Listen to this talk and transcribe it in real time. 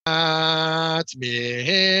min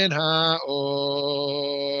ha'or,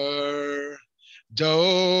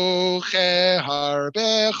 doche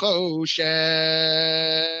harbe choshech.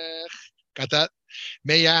 Got that?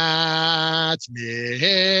 Me'at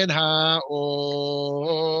min ha'or,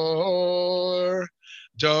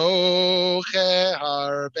 doche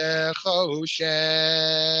harbe choshech.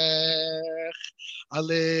 A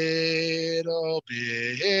little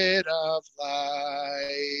bit of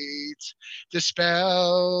light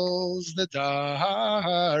dispels the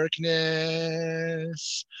darkness.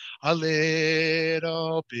 A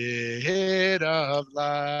little bit of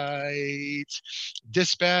light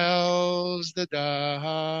dispels the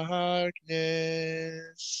darkness.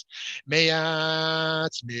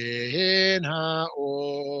 Me'at min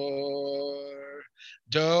ha'or,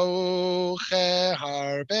 doche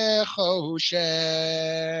harbe choshech.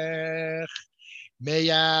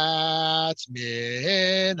 Me'at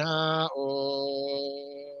min ha'or,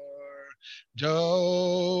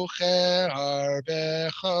 doche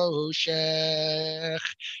harbe choshech.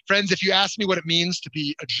 Friends, if you ask me what it means to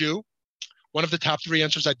be a Jew, one of the top three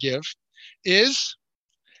answers I'd give is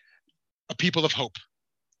a people of hope,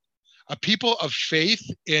 a people of faith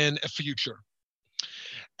in a future.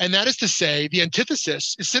 And that is to say, the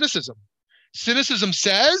antithesis is cynicism. Cynicism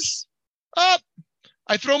says, oh,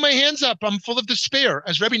 I throw my hands up. I'm full of despair.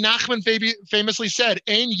 As Rabbi Nachman famously said,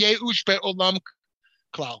 Ein yeush be'olam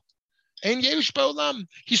klal. Ein yeush be'olam.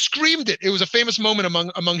 He screamed it. It was a famous moment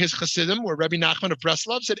among his Hasidim, where Rabbi Nachman of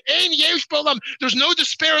Breslov said, Ein yeush be'olam. There's no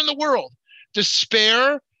despair in the world.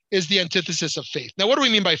 Despair is the antithesis of faith. Now, what do we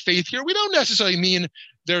mean by faith here? We don't necessarily mean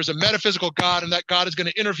there's a metaphysical God and that God is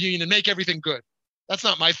going to intervene and make everything good. That's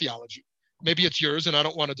not my theology. Maybe it's yours, and I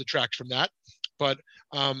don't want to detract from that. But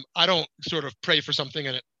I don't sort of pray for something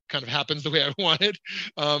and it kind of happens the way I want it.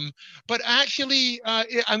 But actually,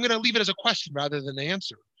 I'm going to leave it as a question rather than an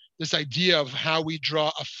answer. This idea of how we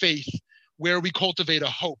draw a faith where we cultivate a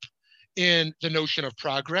hope in the notion of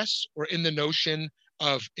progress or in the notion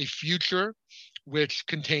of a future which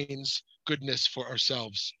contains goodness for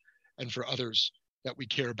ourselves and for others that we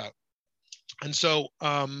care about. And so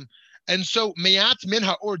me'at min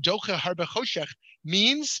ha'or doche harbe choshech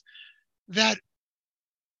means that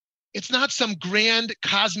it's not some grand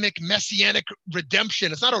cosmic messianic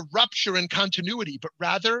redemption. It's not a rupture in continuity, but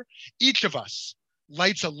rather each of us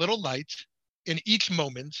lights a little light in each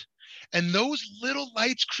moment, and those little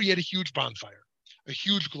lights create a huge bonfire, a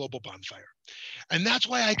huge global bonfire. And that's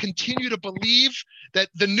why I continue to believe that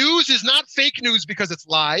the news is not fake news because it's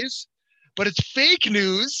lies, but it's fake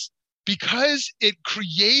news because it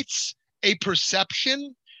creates a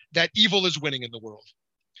perception that evil is winning in the world.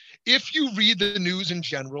 If you read the news in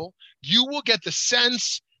general, you will get the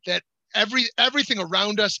sense that everything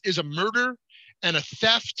around us is a murder and a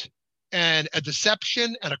theft and a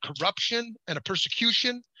deception and a corruption and a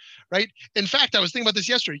persecution, right? In fact, I was thinking about this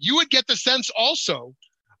yesterday. You would get the sense also,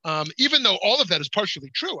 even though all of that is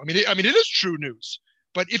partially true. I mean, it is true news.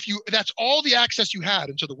 But that's all the access you had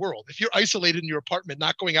into the world. If you're isolated in your apartment,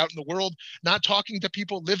 not going out in the world, not talking to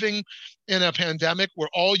people, living in a pandemic where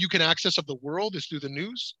all you can access of the world is through the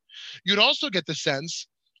news, you'd also get the sense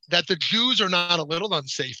that the Jews are not a little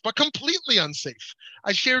unsafe, but completely unsafe.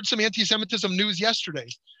 I shared some anti-Semitism news yesterday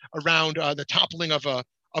around the toppling of a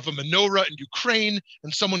menorah in Ukraine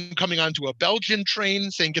and someone coming onto a Belgian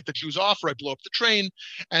train saying, get the Jews off or I blow up the train.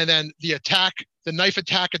 And then the knife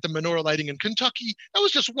attack at the menorah lighting in Kentucky. That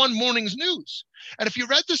was just one morning's news. And if you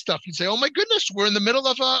read this stuff, you'd say, oh my goodness, we're in the middle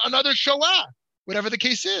of another Shoah, whatever the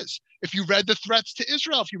case is. If you read the threats to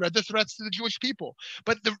Israel, if you read the threats to the Jewish people.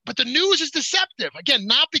 But the news is deceptive. Again,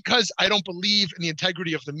 not because I don't believe in the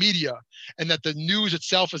integrity of the media and that the news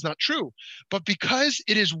itself is not true, but because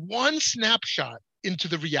it is one snapshot into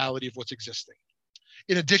the reality of what's existing.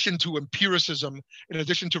 In addition to empiricism, in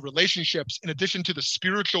addition to relationships, in addition to the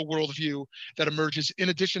spiritual worldview that emerges, in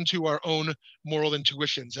addition to our own moral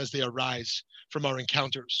intuitions as they arise from our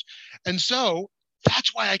encounters. And so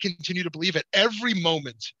that's why I continue to believe at every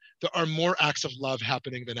moment there are more acts of love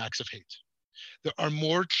happening than acts of hate. There are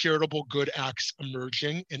more charitable good acts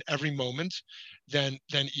emerging in every moment than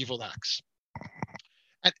evil acts.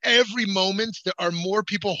 At every moment, there are more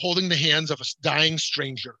people holding the hands of a dying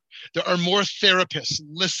stranger. There are more therapists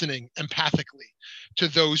listening empathically to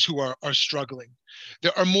those who are struggling.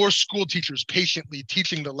 There are more school teachers patiently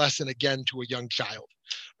teaching the lesson again to a young child,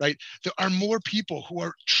 right? There are more people who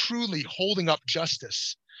are truly holding up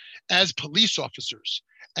justice as police officers,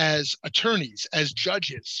 as attorneys, as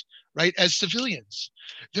judges, right? As civilians.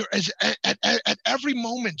 There is at every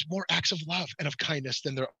moment more acts of love and of kindness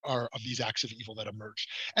than there are of these acts of evil that emerge.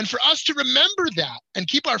 And for us to remember that and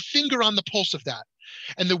keep our finger on the pulse of that.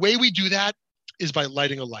 And the way we do that is by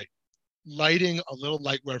lighting a little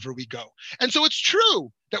light wherever we go. And so it's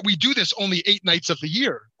true that we do this only 8 nights of the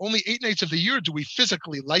year. Only 8 nights of the year do we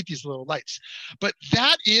physically light these little lights. But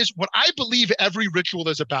that is what I believe every ritual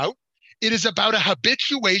is about. It is about a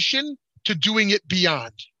habituation to doing it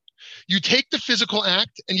beyond. You take the physical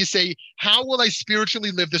act and you say, how will I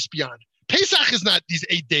spiritually live this beyond? Pesach is not these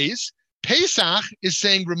 8 days. Pesach is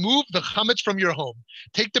saying, remove the chametz from your home.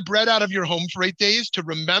 Take the bread out of your home for 8 days to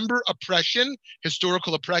remember oppression,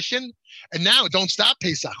 historical oppression. And now don't stop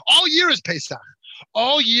Pesach. All year is Pesach.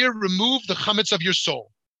 All year, remove the chametz of your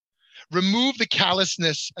soul. Remove the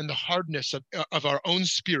callousness and the hardness of our own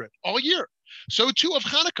spirit all year. So too of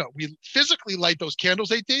Hanukkah. We physically light those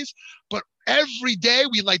candles 8 days, but every day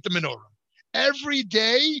we light the menorah. Every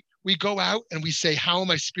day we go out and we say, how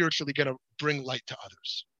am I spiritually going to bring light to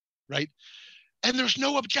others? Right? And there's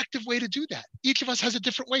no objective way to do that. Each of us has a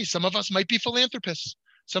different way. Some of us might be philanthropists.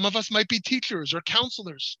 Some of us might be teachers or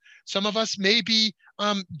counselors. Some of us may be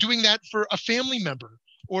doing that for a family member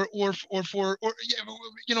or fill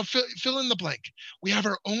in the blank. We have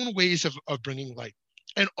our own ways of bringing light.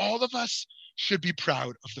 And all of us should be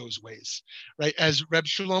proud of those ways, right? As Reb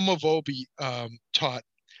Shlomo Volbe taught,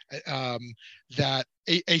 that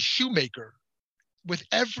a shoemaker, with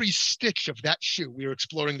every stitch of that shoe, we were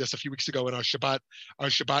exploring this a few weeks ago in our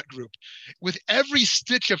Shabbat group. With every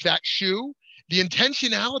stitch of that shoe, the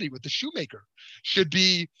intentionality with the shoemaker should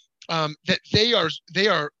be that they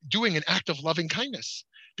are doing an act of loving kindness,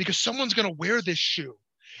 because someone's going to wear this shoe,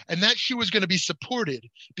 and that shoe is going to be supported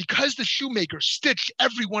because the shoemaker stitched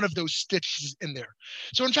every one of those stitches in there.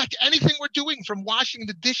 So in fact, anything we're doing, from washing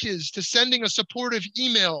the dishes to sending a supportive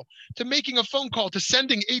email to making a phone call to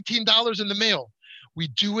sending $18 in the mail, we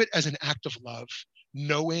do it as an act of love,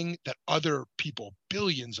 knowing that other people,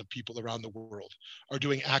 billions of people around the world, are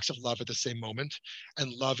doing acts of love at the same moment,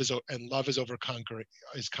 and love is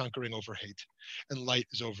conquering over hate, and light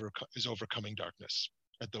is overcoming darkness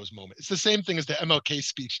at those moments. It's the same thing as the MLK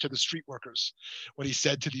speech to the street workers, when he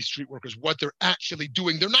said to these street workers what they're actually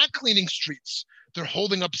doing. They're not cleaning streets. They're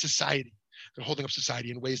holding up society. They're holding up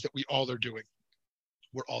society in ways that we all are doing.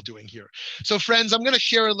 We're all doing here. So friends, I'm going to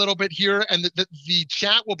share a little bit here, and the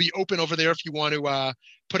chat will be open over there if you want to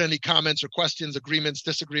put any comments or questions, agreements,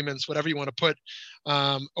 disagreements, whatever you want to put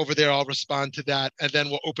over there. I'll respond to that, and then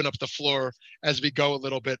we'll open up the floor as we go a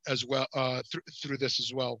little bit as well through this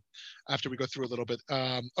as well, after we go through a little bit.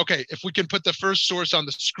 Okay, if we can put the first source on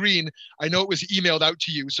the screen. I know it was emailed out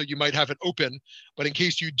to you, so you might have it open, but in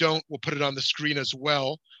case you don't, we'll put it on the screen as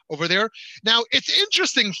well over there. Now, it's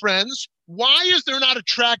interesting, friends. Why is there not a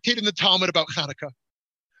tractate in the Talmud about Hanukkah?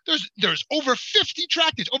 There's over 50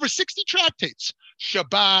 tractates, over 60 tractates.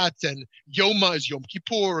 Shabbat and Yoma is Yom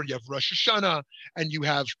Kippur, and you have Rosh Hashanah, and you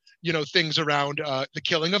have, things around the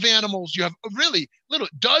killing of animals. You have really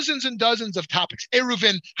dozens and dozens of topics.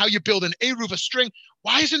 Eruvin, how you build an Eruv, a string.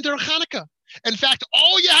 Why isn't there a Hanukkah? In fact,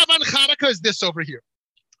 all you have on Hanukkah is this over here.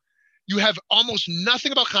 You have almost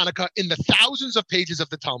nothing about Hanukkah in the thousands of pages of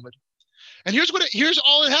the Talmud. And here's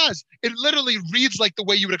all it has. It literally reads like the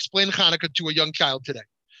way you would explain Hanukkah to a young child today.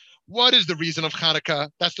 What is the reason of Hanukkah?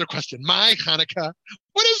 That's their question. My Hanukkah.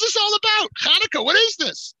 What is this all about? Hanukkah, what is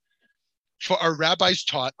this? For our rabbis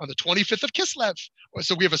taught on the 25th of Kislev.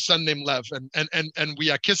 So we have a son named Lev, and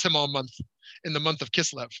we kiss him all month, in the month of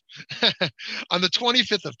Kislev. On the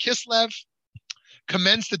 25th of Kislev,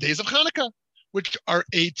 commence the days of Hanukkah, which are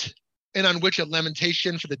 8, and on which a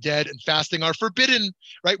lamentation for the dead and fasting are forbidden,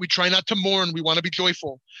 right? We try not to mourn. We want to be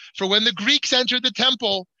joyful. For when the Greeks entered the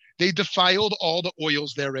temple, they defiled all the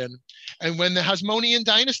oils therein. And when the Hasmonean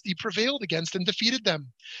dynasty prevailed against and defeated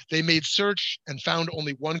them, they made search and found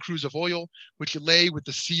only 1 cruse of oil, which lay with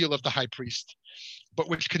the seal of the high priest, but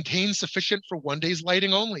which contained sufficient for 1 day's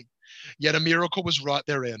lighting only. Yet a miracle was wrought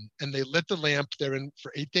therein, and they lit the lamp therein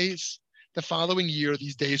for 8 days. The following year,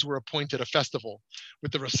 these days were appointed a festival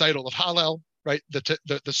with the recital of Hallel, right?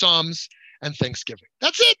 The Psalms and Thanksgiving.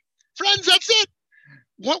 That's it, friends. That's it.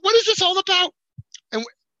 What is this all about? And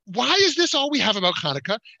why is this all we have about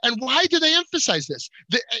Hanukkah? And why do they emphasize this?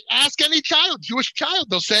 Ask any child, Jewish child,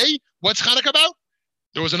 they'll say, what's Hanukkah about?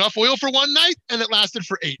 There was enough oil for 1 night and it lasted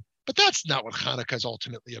for 8. But that's not what Hanukkah is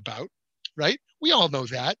ultimately about, right? We all know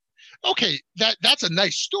that. Okay, that's a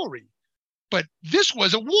nice story, but this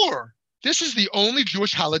was a war. This is the only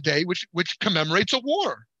Jewish holiday which commemorates a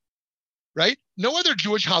war, right? No other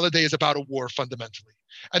Jewish holiday is about a war fundamentally.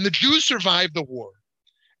 And the Jews survived the war.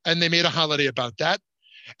 And they made a holiday about that.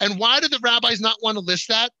 And why do the rabbis not want to list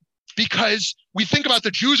that? Because we think about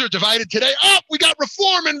the Jews are divided today. Oh, we got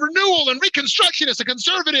reform and renewal and reconstructionists and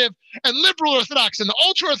conservative and liberal Orthodox and the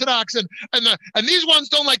ultra Orthodox and these ones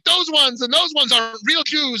don't like those ones and those ones aren't real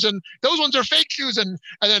Jews and those ones are fake Jews and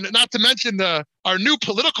then not to mention our new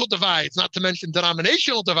political divides, not to mention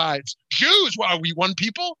denominational divides. Jews, well, are we one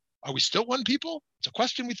people? Are we still one people? It's a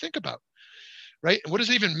question we think about, right? And what does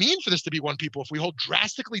it even mean for this to be one people if we hold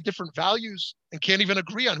drastically different values and can't even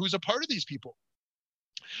agree on who's a part of these people?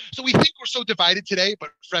 So we think we're so divided today,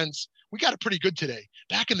 but friends, we got it pretty good today.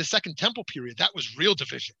 Back in the Second Temple period, that was real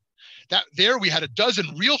division. There we had a dozen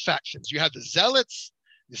real factions. You had the Zealots,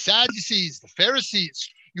 the Sadducees, the Pharisees.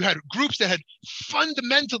 You had groups that had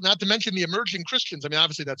fundamental, not to mention the emerging Christians. I mean,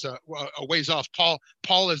 obviously that's a ways off.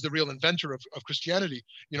 Paul is the real inventor of Christianity,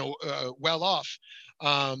 well off,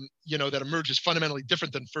 that emerges fundamentally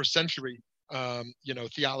different than first century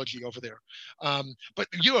theology over there. But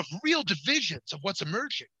you have real divisions of what's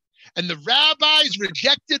emerging. And the rabbis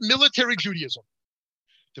rejected military Judaism.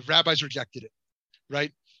 The rabbis rejected it,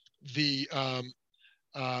 right?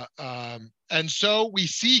 And so we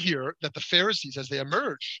see here that the Pharisees, as they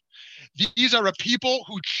emerge, these are a people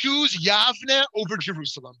who choose Yavne over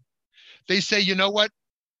Jerusalem. They say, you know what?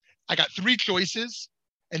 I got three choices,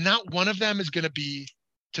 and not one of them is going to be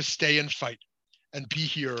to stay and fight and be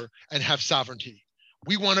here and have sovereignty.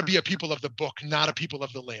 We want to be a people of the book, not a people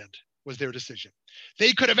of the land, was their decision.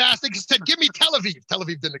 They could have asked, they said, give me Tel Aviv. Tel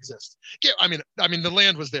Aviv didn't exist. I mean, the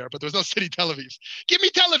land was there, but there was no city Tel Aviv. Give me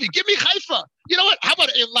Tel Aviv. Give me Haifa. You know what? How about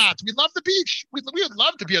Eilat? We love the beach. We would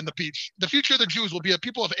love to be on the beach. The future of the Jews will be a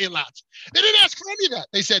people of Eilat. They didn't ask for any of that.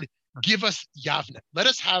 They said, give us Yavne. Let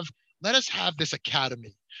us have this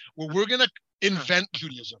academy where we're going to invent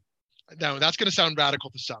Judaism. Now, that's going to sound radical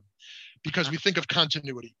to some, because we think of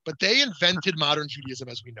continuity, but they invented modern Judaism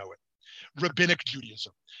as we know it, rabbinic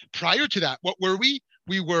Judaism. Prior to that, what were we?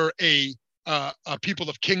 We were a people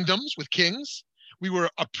of kingdoms with kings. We were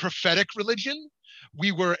a prophetic religion.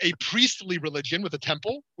 We were a priestly religion with a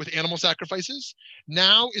temple, with animal sacrifices.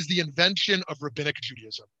 Now is the invention of rabbinic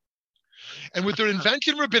Judaism. And with their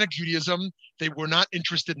invention of rabbinic Judaism, they were not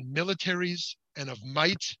interested in militaries and of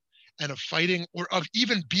might and of fighting or of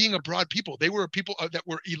even being a broad people. They were a people that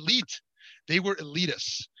were elite. They were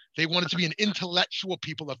elitists. They wanted to be an intellectual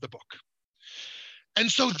people of the book. And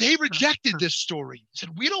so they rejected this story. Said,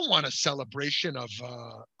 we don't want a celebration of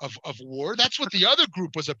war. That's what the other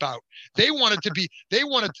group was about. They wanted to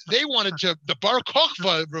the Bar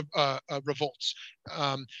Kokhba revolts.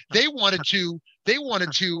 They wanted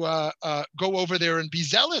to go over there and be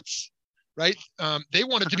zealots, right? They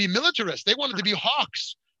wanted to be militarists. They wanted to be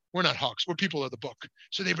hawks. We're not hawks. We're people of the book.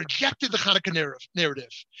 So they rejected the Hanukkah narrative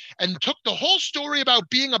and took the whole story about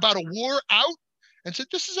being about a war out and said,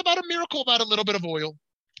 this is about a miracle, about a little bit of oil.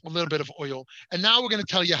 And now we're going to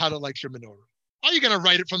tell you how to light your menorah. Are you going to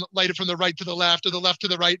light it from the right to the left or the left to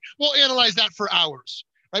the right? We'll analyze that for hours,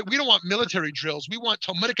 right? We don't want military drills. We want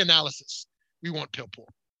Talmudic analysis. We want pilpul.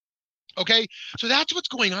 Okay, so that's what's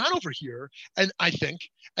going on over here. And I think,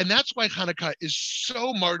 and that's why Hanukkah is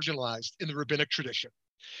so marginalized in the rabbinic tradition.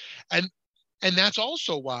 And that's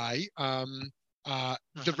also why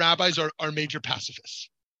the rabbis are major pacifists.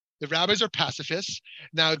 The rabbis are pacifists.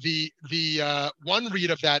 Now, the one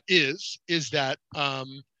read of that is that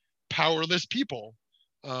powerless people,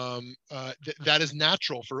 that is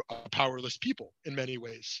natural for powerless people in many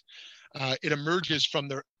ways. It emerges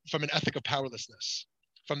from an ethic of powerlessness,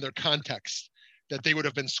 from their context, that they would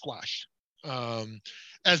have been squashed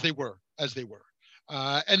as they were.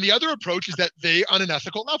 And the other approach is that they, on an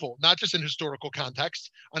ethical level, not just in historical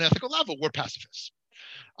context, on an ethical level, were pacifists.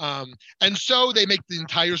 And so they make the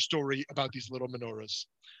entire story about these little menorahs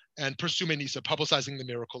and Persume Nisa, publicizing the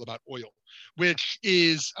miracle about oil, which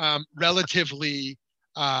is relatively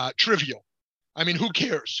trivial. I mean, who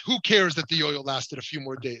cares? Who cares that the oil lasted a few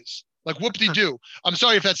more days? Like, whoop-de-doo. I'm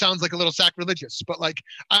sorry if that sounds like a little sacrilegious, but like,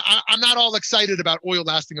 I'm not all excited about oil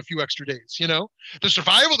lasting a few extra days, you know? The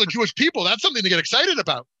survival of the Jewish people, that's something to get excited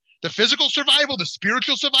about. The physical survival, the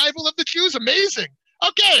spiritual survival of the Jews, amazing.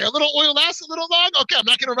 Okay, a little oil lasts a little long. Okay, I'm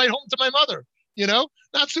not going to write home to my mother, you know?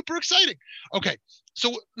 Not super exciting. Okay,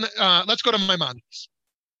 so let's go to Maimonides.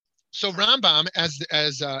 So Rambam,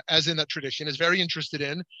 as in that tradition, is very interested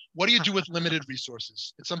in what do you do with limited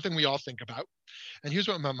resources? It's something we all think about. And here's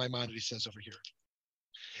what Maimonides says over here.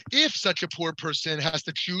 If such a poor person has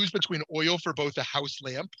to choose between oil for both a house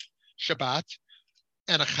lamp, Shabbat,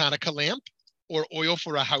 and a Hanukkah lamp, or oil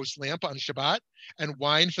for a house lamp on Shabbat, and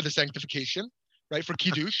wine for the sanctification, right, for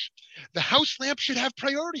Kiddush, the house lamp should have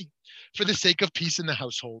priority for the sake of peace in the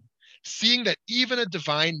household. seeing that even a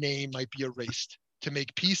divine name might be erased to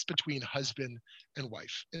make peace between husband and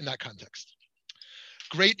wife in that context.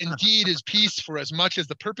 Great indeed is peace, for as much as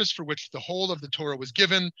the purpose for which the whole of the Torah was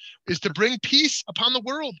given is to bring peace upon the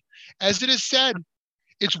world. As it is said,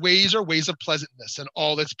 its ways are ways of pleasantness, and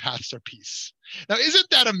all its paths are peace. Now, isn't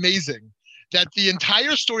that amazing that the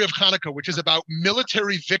entire story of Hanukkah, which is about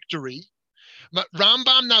military victory,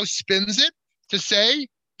 Rambam now spins it to say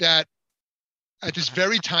that at this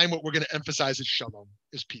very time, what we're going to emphasize is shalom,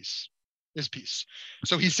 is peace, is peace.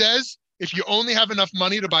 So he says, if you only have enough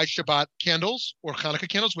money to buy Shabbat candles or Hanukkah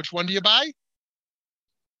candles, which one do you buy?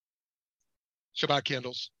 Shabbat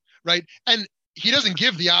candles, right? And he doesn't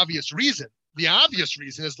give the obvious reason. The obvious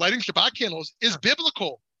reason is lighting Shabbat candles is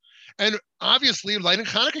biblical. And obviously lighting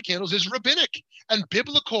Hanukkah candles is rabbinic. And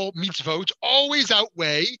biblical mitzvot always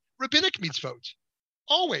outweigh rabbinic mitzvot.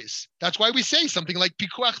 Always. That's why we say something like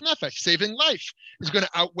pikuach nefesh, saving life, is going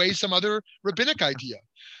to outweigh some other rabbinic idea.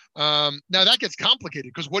 Now that gets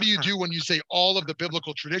complicated because what do you do when you say all of the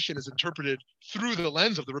biblical tradition is interpreted through the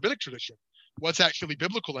lens of the rabbinic tradition? What's actually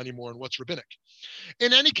biblical anymore and what's rabbinic?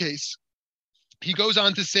 In any case, he goes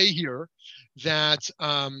on to say here that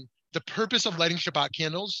the purpose of lighting Shabbat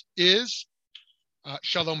candles is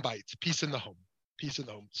shalom bayit, peace in the home, peace in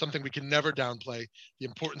the home. Something we can never downplay, the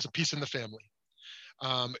importance of peace in the family.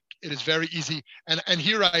 It is very easy, and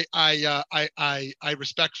here I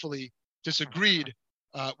respectfully disagreed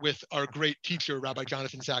with our great teacher, Rabbi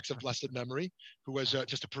Jonathan Sachs of blessed memory, who was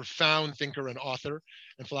just a profound thinker and author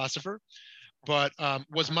and philosopher, but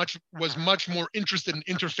was much more interested in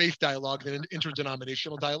interfaith dialogue than in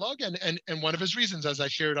interdenominational dialogue. And one of his reasons, as I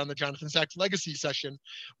shared on the Jonathan Sachs Legacy session,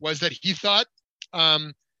 was that he thought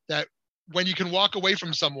that when you can walk away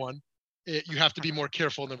from someone, you have to be more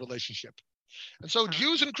careful in the relationship. And so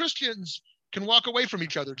Jews and Christians can walk away from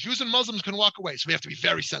each other. Jews and Muslims can walk away. So we have to be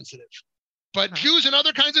very sensitive. But Jews and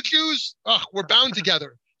other kinds of Jews, we're bound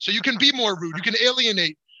together. So you can be more rude. You can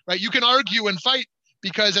alienate, right? You can argue and fight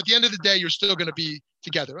because at the end of the day, you're still going to be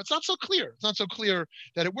together. It's not so clear. It's not so clear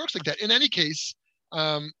that it works like that. In any case,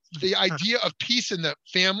 the idea of peace in the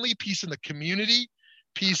family, peace in the community,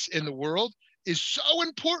 peace in the world is so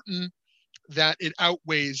important that it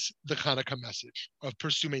outweighs the Hanukkah message of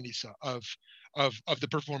Persumei Nisa, of the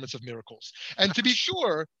performance of miracles. And to be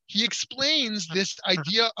sure, he explains this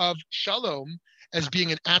idea of shalom as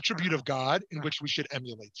being an attribute of God in which we should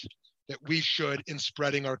emulate, that we should, in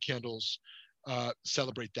spreading our candles,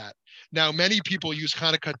 celebrate that. Now, many people use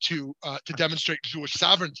Hanukkah to demonstrate Jewish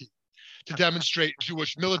sovereignty, to demonstrate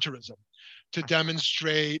Jewish militarism, to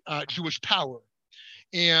demonstrate Jewish power.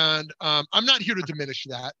 And I'm not here to diminish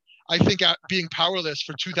that. I think being powerless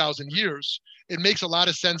for 2,000 years, it makes a lot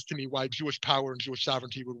of sense to me why Jewish power and Jewish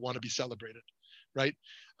sovereignty would want to be celebrated, right?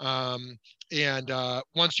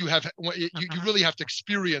 Once you really have to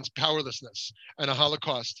experience powerlessness and a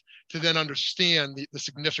Holocaust to then understand the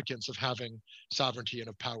significance of having sovereignty and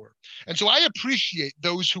of power. And so I appreciate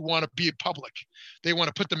those who want to be public. They want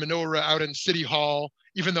to put the menorah out in City Hall,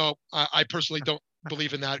 even though I personally don't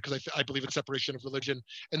believe in that because I believe in separation of religion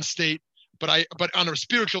and state. But on a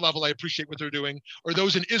spiritual level, I appreciate what they're doing. Or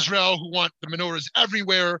those in Israel who want the menorahs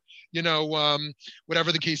everywhere,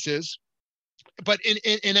 whatever the case is. But in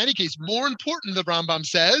any case, more important, the Rambam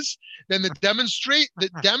says, than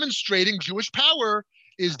demonstrating Jewish power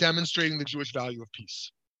is demonstrating the Jewish value of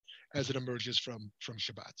peace as it emerges from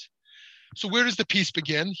Shabbat. So where does the peace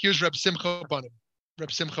begin? Here's Reb Simcha Banim.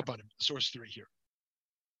 Reb Simcha Banim, source 3 here.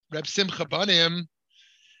 Reb Simcha Banim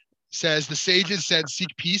says, the sages said,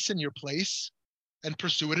 seek peace in your place and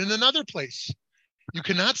pursue it in another place. You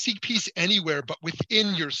cannot seek peace anywhere but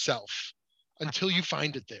within yourself until you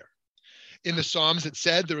find it there. In the Psalms, it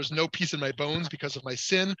said, there is no peace in my bones because of my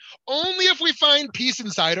sin. Only if we find peace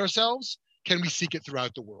inside ourselves can we seek it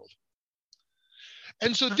throughout the world.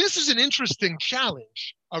 And so this is an interesting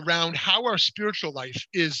challenge around how our spiritual life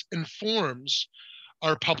informs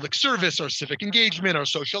our public service, our civic engagement, our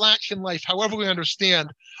social action life, however we understand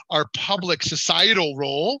our public societal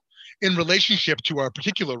role in relationship to our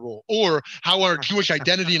particular role, or how our Jewish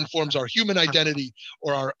identity informs our human identity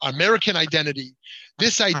or our American identity.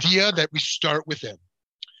 This idea that we start within.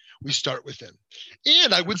 We start within.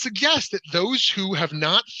 And I would suggest that those who have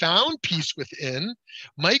not found peace within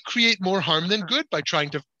might create more harm than good by trying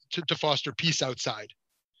to foster peace outside.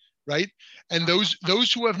 Right? And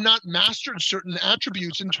those who have not mastered certain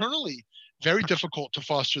attributes internally, very difficult to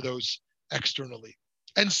foster those externally.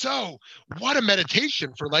 And so, what a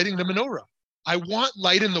meditation for lighting the menorah. I want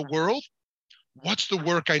light in the world. What's the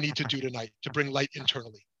work I need to do tonight to bring light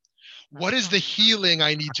internally? What is the healing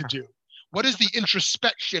I need to do? What is the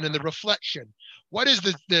introspection and the reflection? What is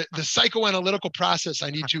the psychoanalytical process I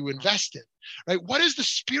need to invest in, right? What is the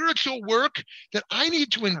spiritual work that I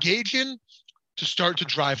need to engage in to start to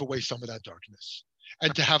drive away some of that darkness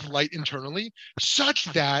and to have light internally such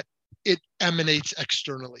that it emanates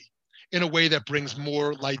externally in a way that brings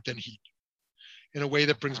more light than heat, in a way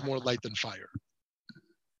that brings more light than fire.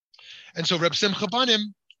 And so Reb Simcha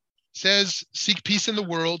Banim says, seek peace in the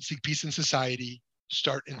world, seek peace in society,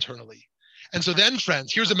 start internally. And so then,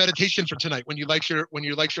 friends, here's a meditation for tonight. When you light your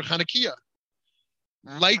Chanukiah,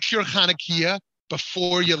 light your Chanukiah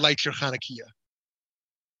before you light your Chanukiah.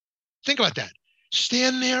 Think about that.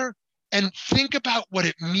 Stand there and think about what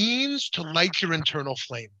it means to light your internal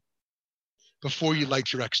flame before you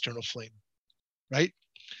light your external flame, right?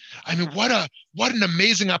 I mean, what an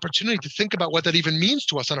amazing opportunity to think about what that even means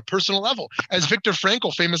to us on a personal level. As Viktor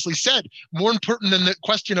Frankl famously said, more important than the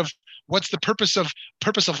question of what's the purpose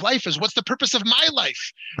of life is what's the purpose of my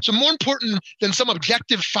life. So more important than some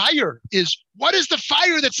objective fire is what is the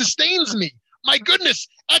fire that sustains me? My goodness,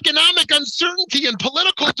 economic uncertainty and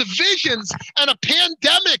political divisions and a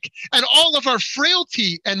pandemic and all of our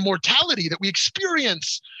frailty and mortality that we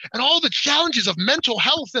experience and all the challenges of mental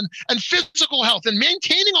health and physical health and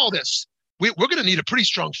maintaining all this. We're going to need a pretty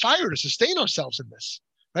strong fire to sustain ourselves in this,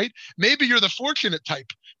 right? Maybe you're the fortunate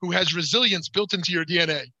type who has resilience built into your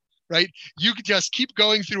DNA, right? You could just keep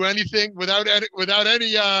going through anything without any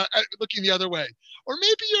looking the other way. Or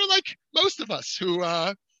maybe you're like most of us who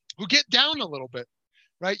get down a little bit,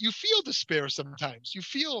 right? You feel despair sometimes. You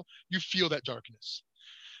feel that darkness,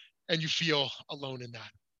 and you feel alone in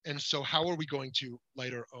that. And so, how are we going to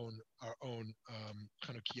light our own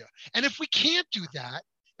Chanukiah? And if we can't do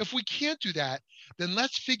that, then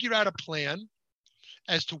let's figure out a plan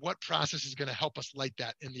as to what process is going to help us light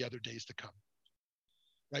that in the other days to come.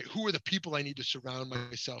 Right? Who are the people I need to surround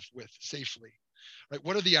myself with safely? Right?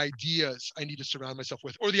 What are the ideas I need to surround myself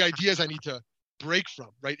with, or the ideas I need to break from,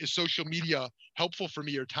 right? Is social media helpful for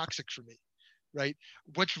me or toxic for me, right?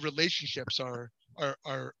 Which relationships are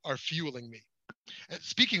fueling me? And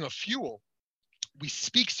speaking of fuel, we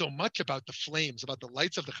speak so much about the flames, about the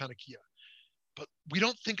lights of the Chanukiah, but we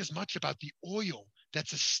don't think as much about the oil that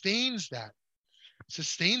sustains that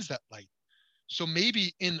light. So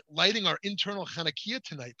maybe in lighting our internal Chanukiah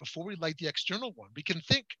tonight, before we light the external one, we can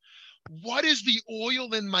think, what is the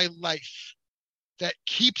oil in my life that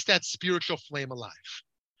keeps that spiritual flame alive?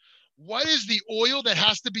 What is the oil that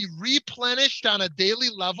has to be replenished on a daily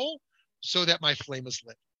level so that my flame is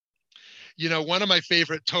lit? You know, one of my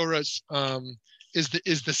favorite Torahs is the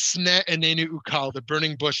Sneh Enenu Ukal, the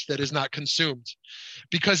burning bush that is not consumed,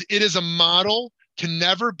 because it is a model to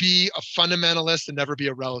never be a fundamentalist and never be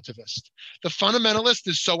a relativist. The fundamentalist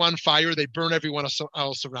is so on fire, they burn everyone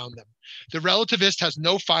else around them. The relativist has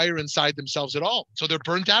no fire inside themselves at all, so they're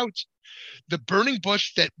burnt out. The burning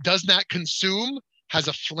bush that does not consume has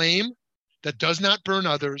a flame that does not burn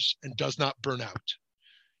others and does not burn out.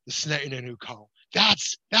 The Sneh Enenu Ukal.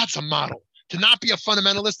 That's a model. To not be a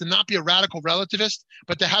fundamentalist and not be a radical relativist,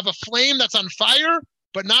 but to have a flame that's on fire,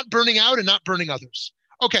 but not burning out and not burning others.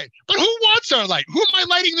 Okay, but who wants our light? Who am I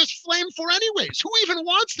lighting this flame for anyways? Who even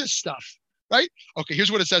wants this stuff, right? Okay,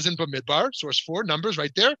 here's what it says in Bamidbar, source 4, Numbers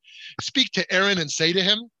right there. Speak to Aaron and say to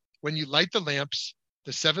him, when you light the lamps,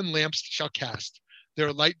 the 7 lamps shall cast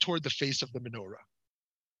their light toward the face of the menorah.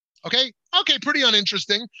 Okay, pretty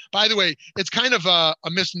uninteresting. By the way, it's kind of a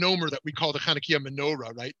misnomer that we call the Chanukiah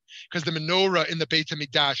menorah, right? Because the menorah in the Beit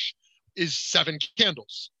HaMikdash is 7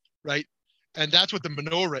 candles, right? And that's what the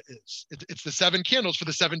menorah is. It's the 7 candles for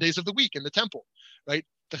the 7 days of the week in the temple, right?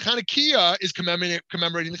 The Chanukiah is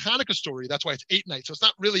commemorating the Hanukkah story. That's why it's 8 nights. So it's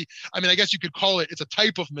not really, I mean, I guess you could call it, it's a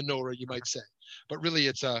type of menorah, you might say. But really,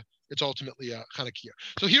 it's ultimately a Chanukiah.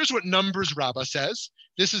 So here's what Numbers Rabbah says.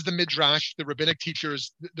 This is the Midrash, the rabbinic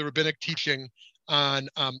teaching on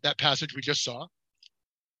that passage we just saw.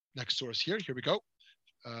 Next source here we go.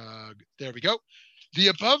 There we go. The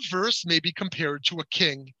above verse may be compared to a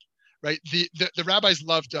king, right? The rabbis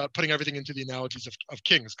loved putting everything into the analogies of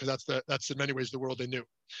kings, because that's in many ways the world they knew.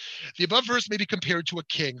 The above verse may be compared to a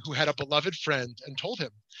king who had a beloved friend and told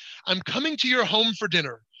him, I'm coming to your home for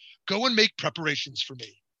dinner. Go and make preparations for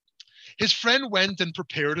me. His friend went and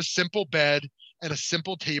prepared a simple bed and a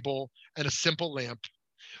simple table and a simple lamp.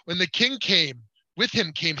 When the king came, with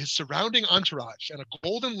him came his surrounding entourage and a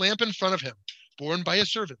golden lamp in front of him, borne by a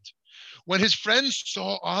servant. When his friends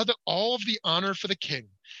saw all of the honor for the king,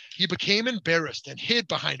 he became embarrassed and hid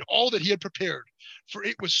behind all that he had prepared, for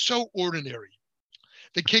it was so ordinary.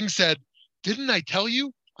 The king said, didn't I tell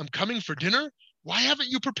you I'm coming for dinner? Why haven't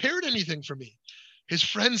you prepared anything for me? His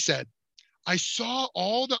friend said, I saw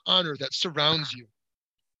all the honor that surrounds you.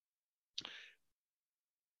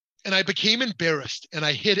 And I became embarrassed, and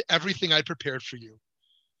I hid everything I prepared for you,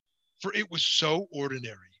 for it was so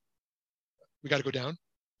ordinary. We got to go down.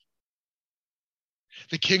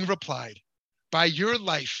 The king replied, by your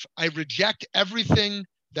life, I reject everything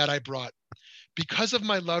that I brought. Because of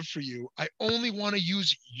my love for you, I only want to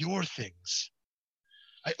use your things.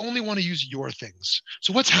 I only want to use your things.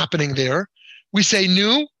 So what's happening there? We say,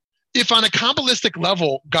 Nu, if on a Kabbalistic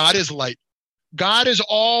level, God is light. God is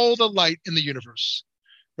all the light in the universe,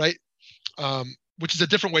 right? Which is a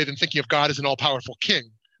different way than thinking of God as an all-powerful king,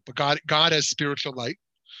 but God as spiritual light.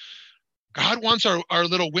 God wants our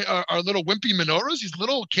little wimpy menorahs, these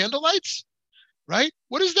little candlelights, right?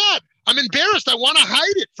 What is that? I'm embarrassed. I want to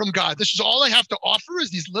hide it from God. This is all I have to offer is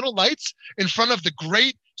these little lights in front of the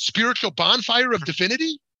great spiritual bonfire of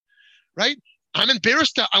divinity, right? I'm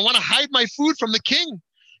embarrassed. I want to hide my food from the king.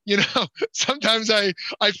 You know, sometimes I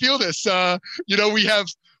feel this. You know, we have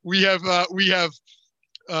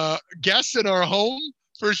guests in our home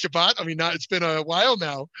for Shabbat. I mean, it's been a while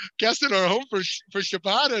now. Guests in our home for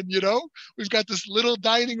Shabbat, and you know, we've got this little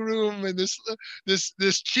dining room and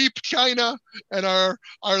this cheap china and our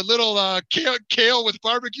little kale with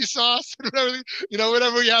barbecue sauce and whatever, you know,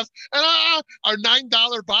 whatever we have, and our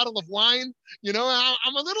 $9 bottle of wine. You know,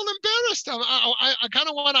 I'm a little embarrassed. I kind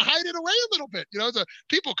of want to hide it away a little bit. You know, the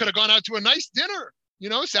people could have gone out to a nice dinner. You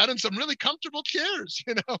know, sat in some really comfortable chairs,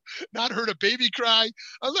 you know, not heard a baby cry.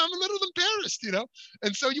 I'm a little embarrassed, you know,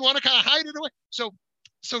 and so you want to kind of hide it away.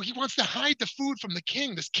 So he wants to hide the food from the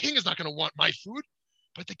king. This king is not going to want my food,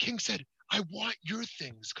 but the king said, I want your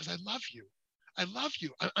things because I love you. I love you.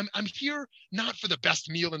 I'm here not for the best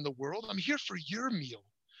meal in the world. I'm here for your meal.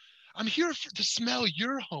 I'm here to smell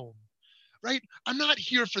your home, right? I'm not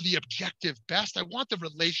here for the objective best. I want the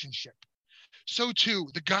relationship. So too,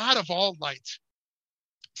 the God of all light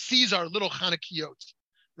sees our little Chanukiot,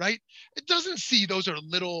 right? It doesn't see those are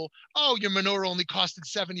little, oh, your menorah only costed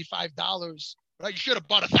 $75, right? You should have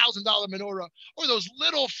bought $1,000 menorah. Or those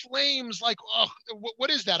little flames like, oh, what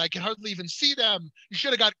is that? I can hardly even see them. You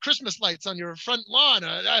should have got Christmas lights on your front lawn.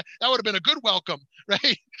 That would have been a good welcome,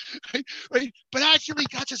 right? Right? But actually,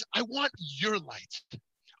 God says, I want your light.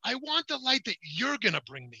 I want the light that you're going to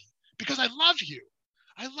bring me because I love you.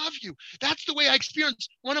 I love you. That's the way I experience.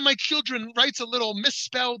 One of my children writes a little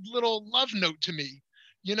misspelled little love note to me.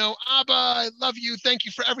 You know, Abba, I love you. Thank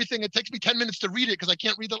you for everything. It takes me 10 minutes to read it because I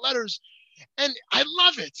can't read the letters. And I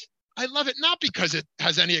love it. I love it not because it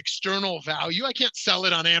has any external value. I can't sell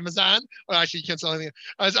it on Amazon. Well, actually, you can't sell anything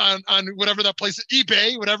as on whatever that place,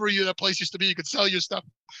 eBay, whatever that place used to be. You could sell your stuff,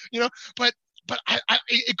 you know. But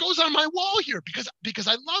it goes on my wall here because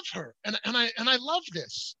I love her and I love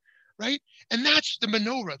this. Right? And that's the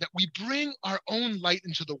menorah, that we bring our own light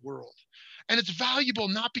into the world. And it's valuable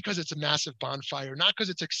not because it's a massive bonfire, not because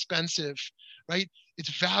it's expensive, right? It's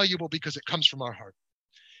valuable because it comes from our heart.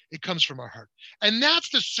 It comes from our heart. And that's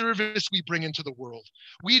the service we bring into the world.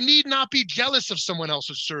 We need not be jealous of someone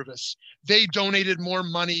else's service. They donated more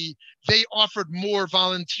money. They offered more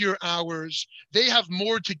volunteer hours. They have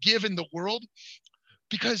more to give in the world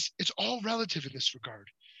because it's all relative in this regard.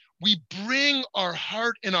 We bring our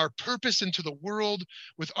heart and our purpose into the world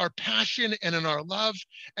with our passion and in our love.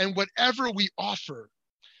 And whatever we offer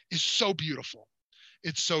is so beautiful.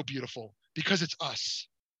 It's so beautiful because it's us.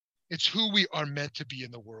 It's who we are meant to be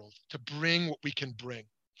in the world, to bring what we can bring.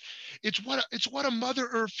 It's what a mother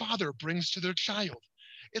or father brings to their child.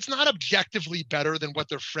 It's not objectively better than what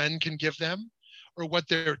their friend can give them or what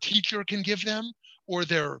their teacher can give them or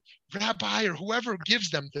their rabbi or whoever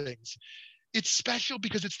gives them things. It's special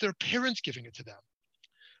because it's their parents giving it to them,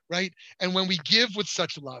 right? And when we give with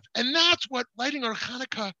such love, and that's what lighting our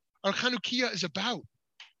Chanukiah is about.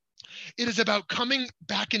 It is about coming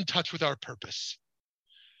back in touch with our purpose.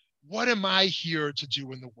 What am I here to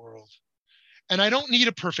do in the world? And I don't need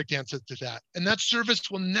a perfect answer to that. And that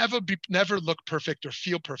service will never look perfect or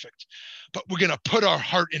feel perfect, but we're going to put our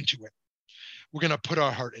heart into it. We're going to put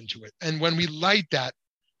our heart into it. And when we light that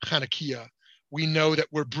Chanukiah, we know that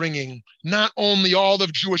we're bringing not only all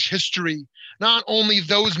of Jewish history, not only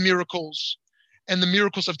those miracles and the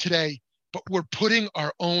miracles of today, but we're putting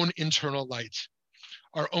our own internal light,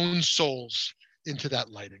 our own souls into that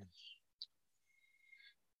lighting.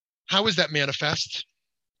 How is that manifest?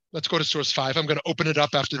 Let's go to source 5. I'm going to open it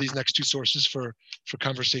up after these next two sources for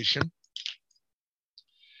conversation.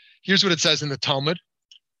 Here's what it says in the Talmud.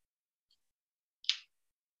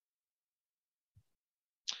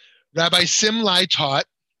 Rabbi Simlai taught,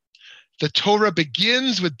 the Torah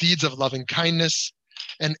begins with deeds of loving kindness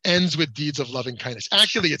and ends with deeds of loving kindness.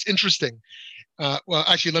 Actually, it's interesting. Well,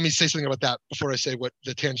 actually, let me say something about that before I say what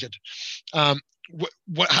the tangent. Um,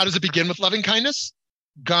 how does it begin with loving kindness?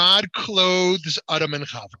 God clothes Adam and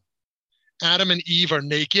Chava. Adam and Eve are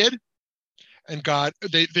naked, and God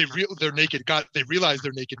they're naked. God they realize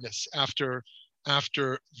their nakedness after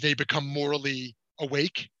they become morally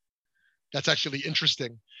awake. That's actually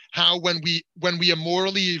interesting. How when we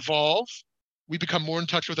immorally evolve, we become more in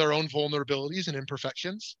touch with our own vulnerabilities and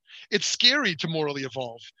imperfections. It's scary to morally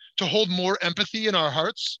evolve, to hold more empathy in our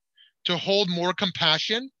hearts, to hold more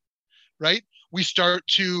compassion, right? We start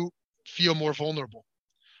to feel more vulnerable.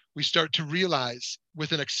 We start to realize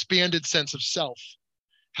with an expanded sense of self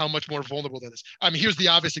how much more vulnerable that is. I mean, here's the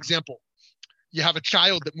obvious example. You have a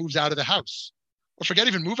child that moves out of the house, or forget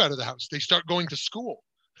even move out of the house. They start going to school,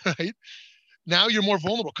 right? Now you're more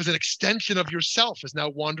vulnerable because an extension of yourself is now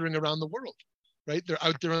wandering around the world, right? They're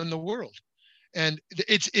out there in the world. And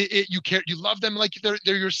you care, you love them like they're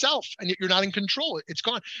yourself, and yet you're not in control. It's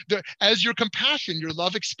gone. As your compassion, your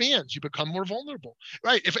love expands. You become more vulnerable,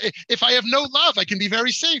 right? If I have no love, I can be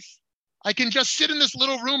very safe. I can just sit in this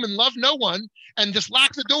little room and love no one, and just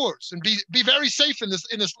lock the doors and be very safe in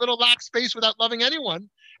this little locked space without loving anyone,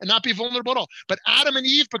 and not be vulnerable at all. But Adam and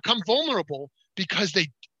Eve become vulnerable because they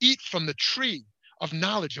eat from the tree of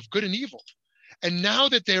knowledge of good and evil. And now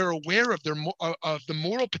that they're aware of the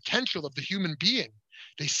moral potential of the human being,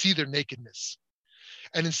 they see their nakedness.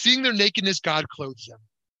 And in seeing their nakedness, God clothes them.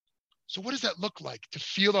 So what does that look like? To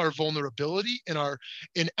feel our vulnerability in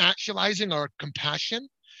actualizing our compassion,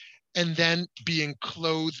 and then being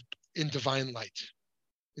clothed in divine light.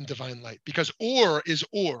 In divine light. Because Or is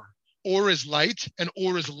light, and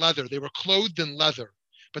Or is leather. They were clothed in leather,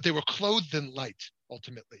 but they were clothed in light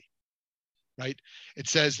ultimately. Right? It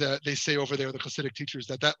says that they say over there, the Hasidic teachers,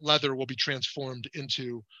 that leather will be transformed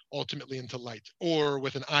ultimately into light, or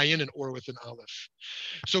with an ayin and or with an aleph.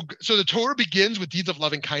 So the Torah begins with deeds of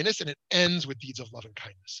loving kindness, and it ends with deeds of loving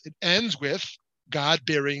kindness. It ends with God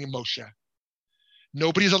burying Moshe.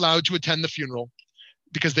 Nobody's allowed to attend the funeral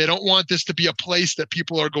because they don't want this to be a place that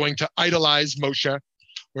people are going to idolize Moshe.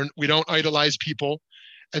 We don't idolize people.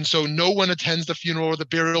 And so no one attends the funeral or the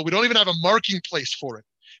burial. We don't even have a marking place for it.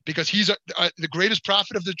 Because he's the greatest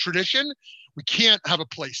prophet of the tradition, we can't have a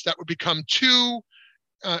place. That would become too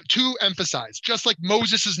emphasized. Just like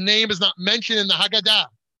Moses' name is not mentioned in the Haggadah.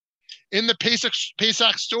 In the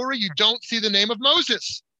Pesach story, you don't see the name of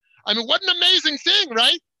Moses. I mean, what an amazing thing,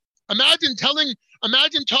 right? Imagine talking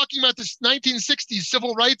about this 1960s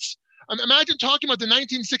civil rights. Imagine talking about the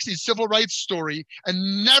 1960s civil rights story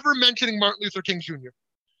and never mentioning Martin Luther King Jr.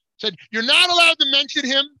 Said, you're not allowed to mention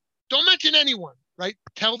him. Don't mention anyone. Right?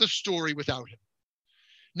 Tell the story without him.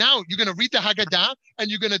 Now you're going to read the Haggadah,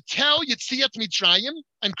 and you're going to tell Yetziat Mitzrayim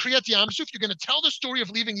and Kriyat Yam Suf. You're going to tell the story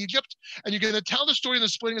of leaving Egypt, and you're going to tell the story of the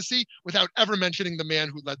splitting of the sea without ever mentioning the man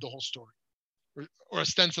who led the whole story, or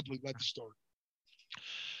ostensibly led the story.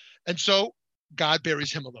 And so God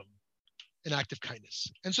buries him alone, an act of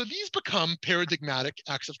kindness. And so these become paradigmatic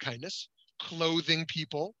acts of kindness, clothing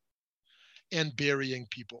people and burying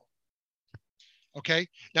people. Okay?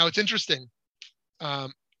 Now it's interesting. The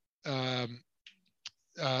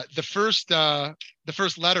first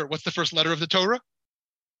letter, what's the first letter of the Torah?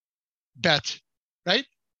 Bet, right?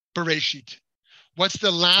 Bereshit. What's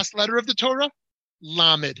the last letter of the Torah?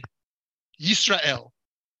 Lamed. Yisrael,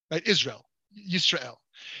 right? Israel, Yisrael.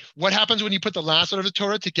 What happens when you put the last letter of the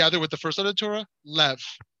Torah together with the first letter of the Torah? Lev,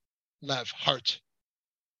 heart.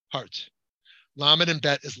 Lamed and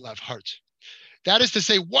Bet is Lev, heart. That is to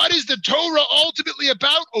say, what is the Torah ultimately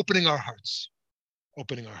about? Opening our hearts.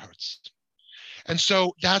 And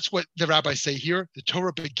so that's what the rabbis say here. The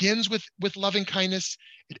Torah begins with loving kindness.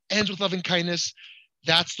 It ends with loving kindness.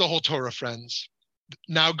 That's the whole Torah, friends.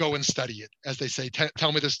 Now go and study it. As they say,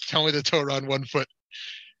 tell me the Torah on one foot.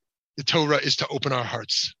 The Torah is to open our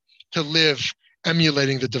hearts, to live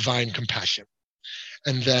emulating the divine compassion,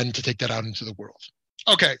 and then to take that out into the world.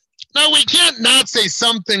 Okay, now we can't not say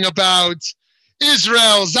something about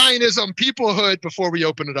Israel, Zionism, peoplehood before we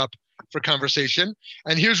open it up for conversation.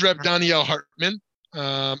 And here's Reb Daniel Hartman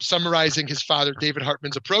summarizing his father, David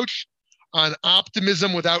Hartman's approach on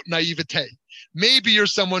optimism without naivete. Maybe you're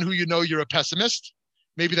someone who you're a pessimist.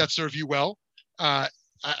 Maybe that serves you well. I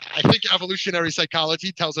think evolutionary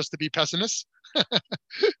psychology tells us to be pessimists,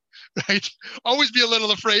 right? Always be a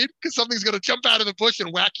little afraid because something's going to jump out of the bush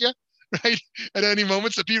and whack you, right? At any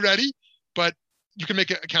moment, so be ready. But you can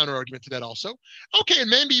make a counter argument to that also. Okay, and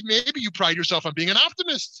maybe you pride yourself on being an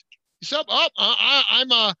optimist. You say,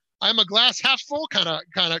 I'm a glass half full kind of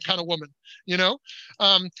woman,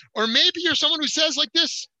 or maybe you're someone who says like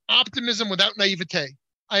this: optimism without naivete.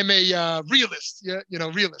 I'm a realist. Yeah,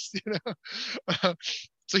 realist.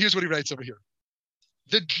 So here's what he writes over here.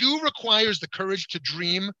 The Jew requires the courage to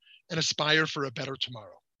dream and aspire for a better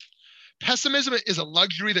tomorrow. Pessimism is a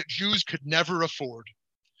luxury that Jews could never afford.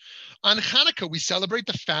 On Hanukkah, we celebrate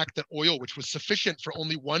the fact that oil, which was sufficient for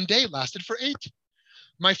only one day, lasted for 8.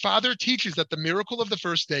 My father teaches that the miracle of the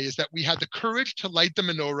first day is that we had the courage to light the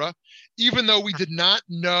menorah, even though we did not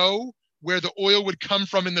know where the oil would come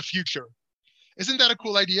from in the future. Isn't that a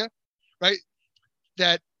cool idea, right?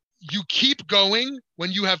 That you keep going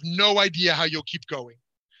when you have no idea how you'll keep going,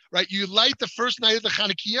 right? You light the first night of the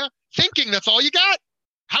Hanukkah thinking that's all you got.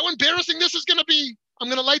 How embarrassing this is going to be. I'm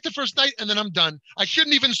going to light the first night and then I'm done. I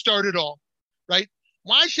shouldn't even start at all, right?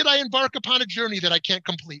 Why should I embark upon a journey that I can't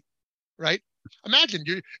complete, right? Imagine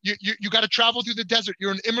you got to travel through the desert.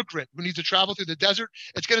 You're an immigrant who needs to travel through the desert.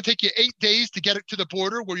 It's going to take you 8 days to get it to the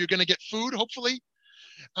border where you're going to get food, hopefully.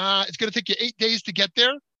 It's going to take you 8 days to get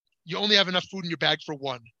there. You only have enough food in your bag for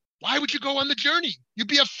 1. Why would you go on the journey? You'd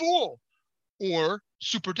be a fool or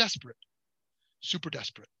super desperate. Super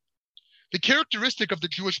desperate. The characteristic of the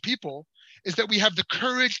Jewish people is that we have the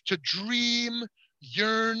courage to dream,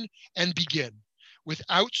 yearn, and begin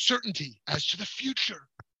without certainty as to the future,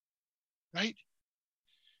 right?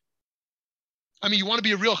 I mean, you want to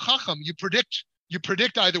be a real chacham, you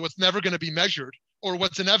predict either what's never going to be measured or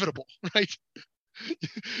what's inevitable, right?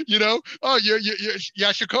 Oh, you're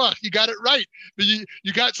Yashikoch, you got it right.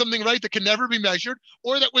 You got something right that can never be measured,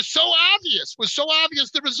 or that was so obvious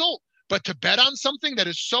the result. But to bet on something that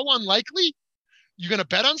is so unlikely, you're going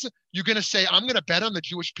to say, I'm going to bet on the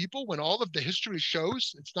Jewish people when all of the history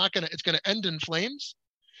shows it's going to end in flames.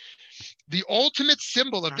 The ultimate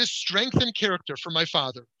symbol of this strength and character for my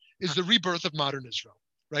father is the rebirth of modern Israel,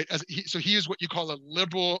 right? So he is what you call a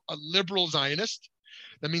liberal Zionist.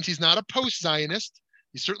 That means he's not a post-Zionist.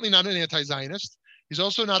 He's certainly not an anti-Zionist. He's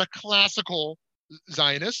also not a classical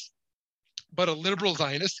Zionist, but a liberal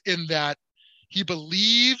Zionist in that he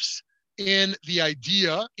believes in the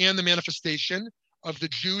idea and the manifestation of the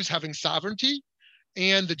Jews having sovereignty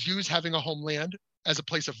and the Jews having a homeland as a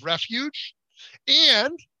place of refuge,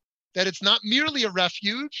 and that it's not merely a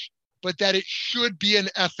refuge, but that it should be an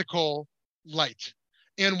ethical light.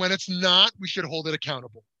 And when it's not, we should hold it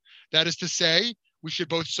accountable. That is to say, we should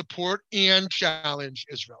both support and challenge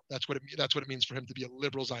Israel. That's what it means for him to be a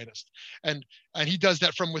liberal Zionist. And he does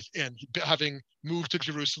that from within, having moved to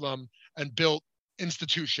Jerusalem and built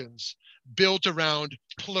institutions built around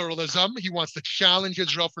pluralism. He wants to challenge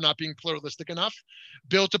Israel for not being pluralistic enough.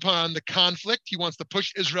 Built upon the conflict, he wants to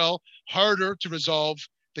push Israel harder to resolve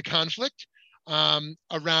the conflict,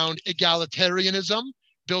 around egalitarianism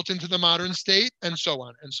built into the modern state, and so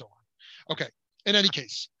on and so on. Okay, in any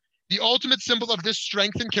case, the ultimate symbol of this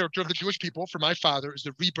strength and character of the Jewish people for my father is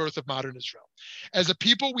the rebirth of modern Israel. As a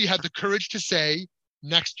people, we had the courage to say,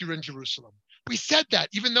 next year in Jerusalem. We said that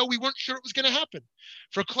even though we weren't sure it was going to happen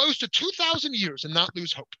for close to 2,000 years and not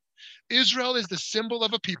lose hope. Israel is the symbol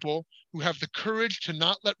of a people who have the courage to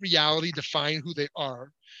not let reality define who they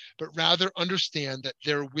are, but rather understand that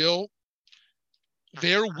their will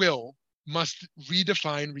must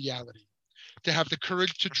redefine reality, to have the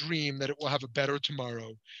courage to dream that it will have a better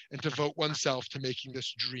tomorrow, and to devote oneself to making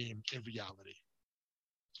this dream a reality.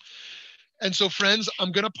 And so, friends,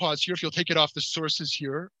 I'm going to pause here. If you'll take it off the sources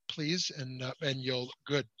here, please, and you'll,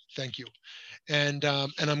 good, thank you. And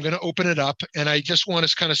I'm going to open it up, and I just want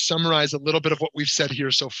to kind of summarize a little bit of what we've said here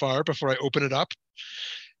so far before I open it up.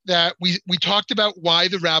 That we talked about why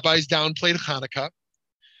the rabbis downplayed Hanukkah,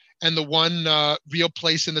 and the one real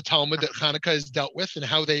place in the Talmud that Hanukkah is dealt with, and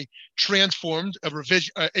how they transformed a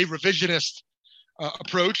revisionist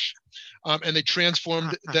approach, and they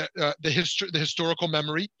transformed the historical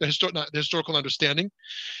memory, the historical understanding.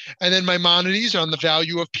 And then Maimonides on the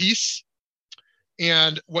value of peace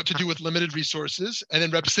and what to do with limited resources. And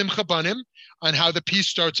then Reb Simcha Banim on how the peace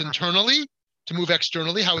starts internally to move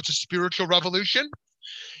externally, how it's a spiritual revolution.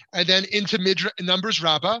 And then into Numbers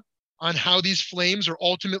Rabbah on how these flames are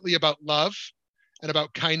ultimately about love and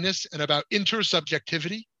about kindness and about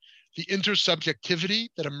intersubjectivity, the intersubjectivity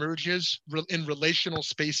that emerges in relational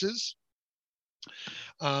spaces,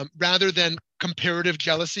 rather than comparative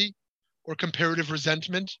jealousy or comparative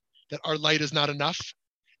resentment that our light is not enough,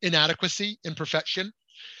 inadequacy, imperfection.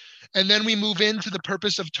 And then we move into the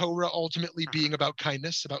purpose of Torah ultimately being about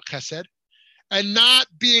kindness, about chesed, and not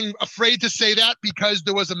being afraid to say that because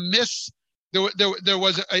there was there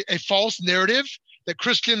was a false narrative that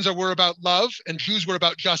Christians were about love and Jews were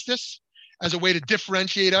about justice as a way to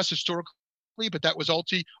differentiate us historically, but that was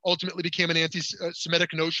ultimately became an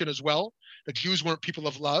anti-Semitic notion as well. that Jews weren't people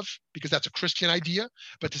of love, because that's a Christian idea,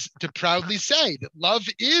 but to proudly say that love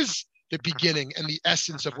is the beginning and the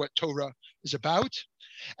essence of what Torah is about.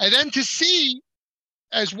 And then to see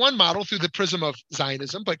as one model through the prism of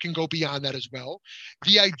Zionism, but can go beyond that as well,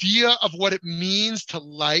 the idea of what it means to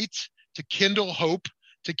light, to kindle hope,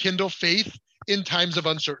 to kindle faith in times of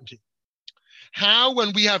uncertainty. How,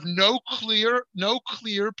 when we have no clear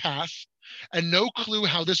path and no clue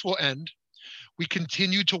how this will end, we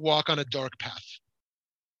continue to walk on a dark path.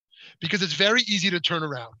 Because it's very easy to turn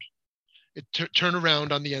around. Turn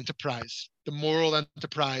around on the enterprise, the moral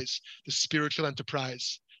enterprise, the spiritual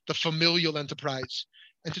enterprise, the familial enterprise,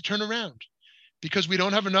 and to turn around because we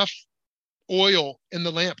don't have enough oil in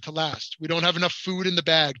the lamp to last. We don't have enough food in the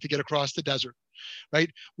bag to get across the desert, right?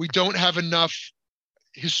 We don't have enough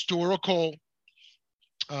historical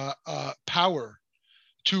power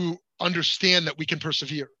to understand that we can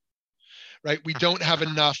persevere, right? We don't have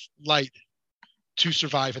enough light to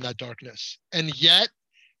survive in that darkness. And yet,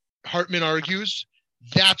 Hartman argues,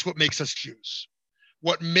 that's what makes us Jews.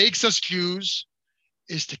 What makes us Jews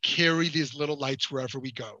is to carry these little lights wherever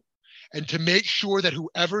we go and to make sure that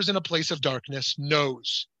whoever's in a place of darkness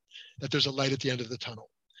knows that there's a light at the end of the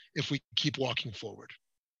tunnel if we keep walking forward.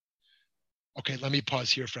 Okay, let me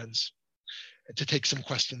pause here, friends, to take some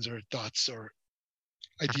questions or thoughts or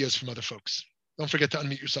ideas from other folks. Don't forget to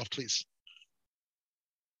unmute yourself, please.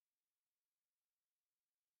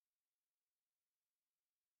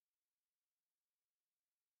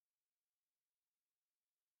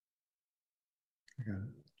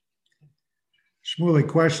 Shmuley,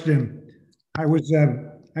 question. I've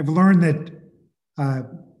learned that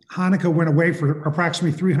Hanukkah went away for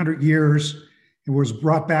approximately 300 years and was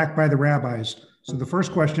brought back by the rabbis. So the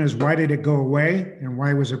first question is, why did it go away and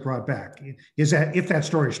why was it brought back? If that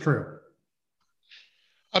story is true?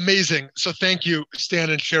 Amazing. So thank you, Stan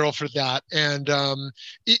and Cheryl, for that. And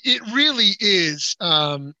it really is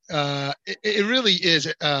an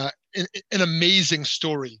amazing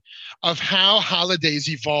story of how holidays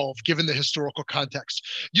evolve given the historical context.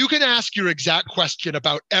 You can ask your exact question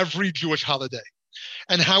about every Jewish holiday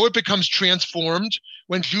and how it becomes transformed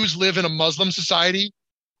when Jews live in a Muslim society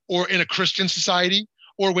or in a Christian society,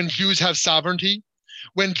 or when Jews have sovereignty,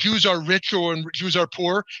 when Jews are rich or when Jews are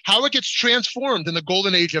poor, how it gets transformed in the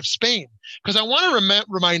golden age of Spain. Because I want to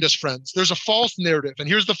remind us, friends, there's a false narrative, and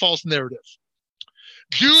here's the false narrative.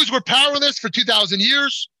 Jews were powerless for 2,000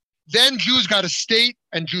 years, then Jews got a state,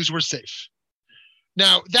 and Jews were safe.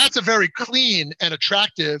 Now, that's a very clean and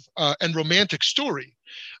attractive and romantic story,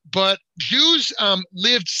 but Jews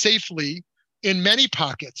lived safely in many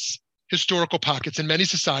pockets, historical pockets, in many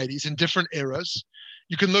societies, in different eras.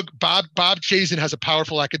 You can look, Bob Chazin has a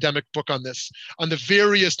powerful academic book on this, on the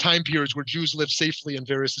various time periods where Jews lived safely in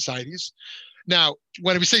various societies. Now,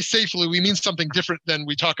 when we say safely, we mean something different than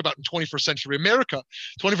we talk about in 21st century America.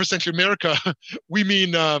 21st century America, we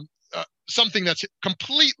mean something that's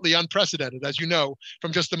completely unprecedented, as you know,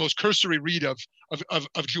 from just the most cursory read of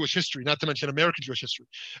Jewish history, not to mention American Jewish history.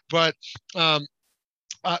 But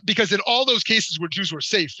because in all those cases where Jews were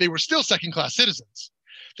safe, they were still second-class citizens.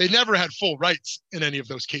 They never had full rights in any of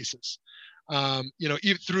those cases.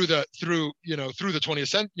 Through the 20th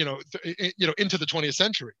century, into the 20th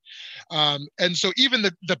century. And so even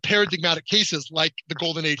the paradigmatic cases like the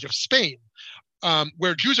Golden Age of Spain,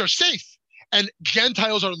 where Jews are safe and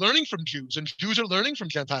Gentiles are learning from Jews and Jews are learning from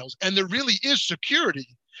Gentiles, and there really is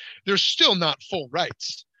security, there's still not full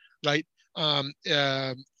rights, right?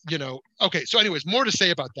 Okay, so anyways, more to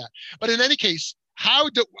say about that. But in any case,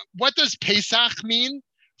 what does Pesach mean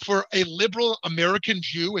for a liberal American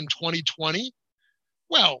Jew in 2020?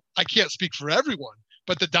 Well, I can't speak for everyone,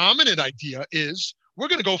 but the dominant idea is we're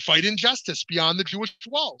going to go fight injustice beyond the Jewish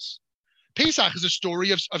walls. Pesach is a story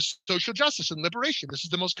of social justice and liberation. This is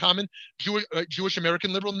the most common Jewish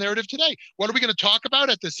American liberal narrative today. What are we going to talk about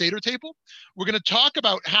at the Seder table? We're going to talk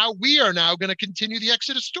about how we are now going to continue the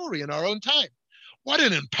Exodus story in our own time. What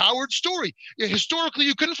an empowered story. Historically,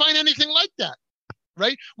 you couldn't find anything like that.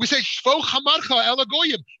 Right? We say, Shvo chamarcha el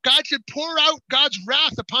hagoyim. God should pour out God's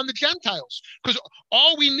wrath upon the Gentiles, because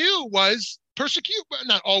all we knew was persecute.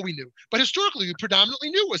 Not all we knew, but historically we predominantly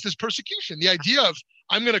knew was this persecution. The idea of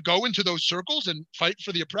I'm going to go into those circles and fight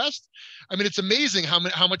for the oppressed. I mean, it's amazing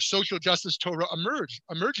how much social justice Torah emerges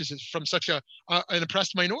from such an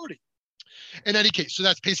oppressed minority. In any case, so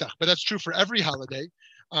that's Pesach, but that's true for every holiday.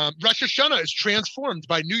 Rosh Hashanah is transformed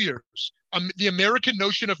by New Year's. The American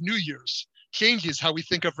notion of New Year's changes how we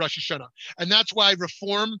think of Rosh Hashanah. And that's why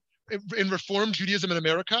in Reform Judaism in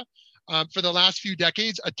America, for the last few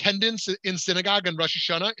decades, attendance in synagogue on Rosh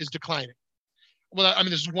Hashanah is declining. Well, I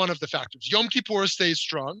mean, this is one of the factors. Yom Kippur stays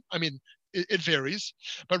strong. I mean, it varies.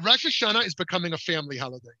 But Rosh Hashanah is becoming a family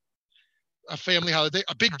holiday. A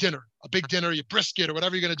big dinner, your brisket or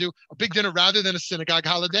whatever you're going to do, a big dinner rather than a synagogue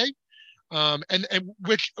holiday. And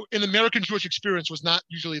which in the American Jewish experience was not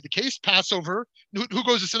usually the case. Passover, who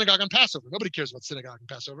goes to synagogue on Passover? Nobody cares about synagogue and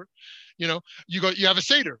Passover. You have a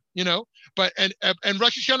Seder, but and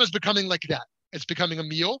Rosh Hashanah is becoming like that. It's becoming a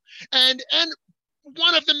meal. And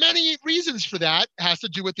one of the many reasons for that has to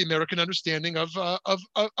do with the American understanding of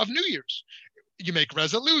New Year's. You make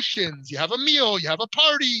resolutions, you have a meal, you have a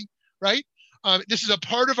party, right? This is a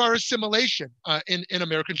part of our assimilation in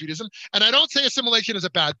American Judaism. And I don't say assimilation is a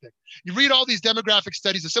bad thing. You read all these demographic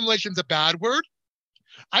studies, assimilation is a bad word.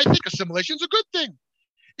 I think assimilation is a good thing.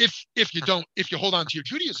 If you hold on to your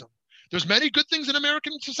Judaism, there's many good things in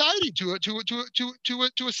American society to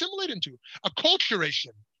assimilate into.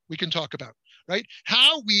 Acculturation we can talk about, right?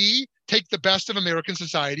 How we take the best of American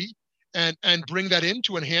society and bring that in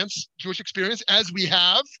to enhance Jewish experience as we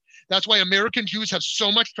have. That's why American Jews have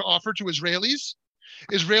so much to offer to Israelis.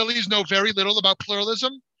 Israelis know very little about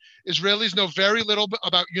pluralism. Israelis know very little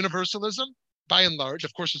about universalism, by and large.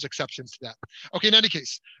 Of course, there's exceptions to that. Okay, in any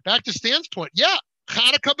case, back to Stan's point. Yeah,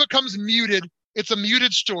 Hanukkah becomes muted. It's a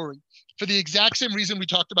muted story for the exact same reason we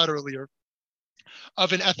talked about earlier,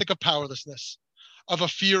 of an ethic of powerlessness, of a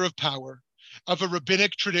fear of power, of a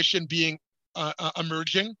rabbinic tradition being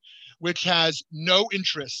emerging, which has no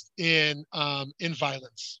interest in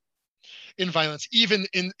violence,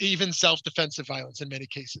 even self-defensive violence in many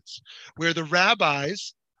cases, where the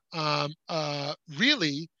rabbis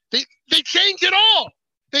really they change it all.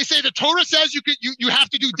 They say the Torah says you have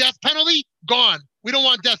to do death penalty, gone. We don't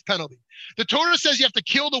want death penalty. The Torah says you have to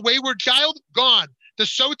kill the wayward child, gone. The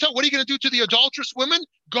sota, what are you going to do to the adulterous women?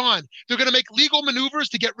 Gone. They're going to make legal maneuvers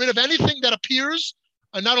to get rid of anything that appears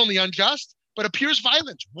not only unjust, but appears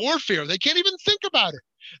violent, warfare. They can't even think about it.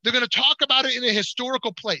 They're going to talk about it in a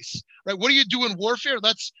historical place, right? What do you do in warfare?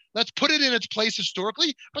 Let's put it in its place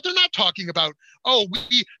historically, but they're not talking about,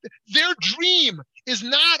 their dream is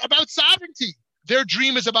not about sovereignty. Their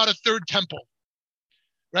dream is about a third temple,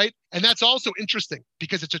 right? And that's also interesting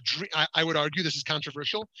because it's a dream. I would argue this is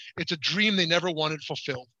controversial. It's a dream they never wanted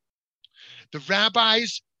fulfilled. The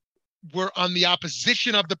rabbis were on the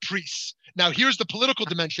opposition of the priests. Now, here's the political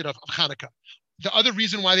dimension of Hanukkah. The other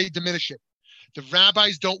reason why they diminish it. The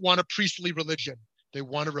rabbis don't want a priestly religion. They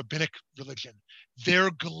want a rabbinic religion. They're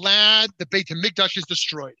glad the Beit HaMikdash is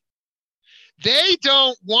destroyed. They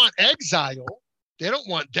don't want exile. They don't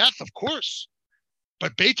want death, of course.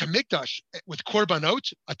 But Beit HaMikdash with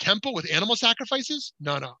korbanot, a temple with animal sacrifices?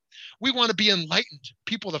 No. We want to be enlightened,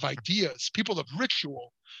 people of ideas, people of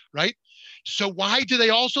ritual, right? So why do they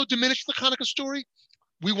also diminish the Hanukkah story?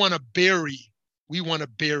 We want to bury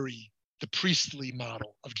the priestly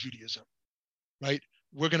model of Judaism, right?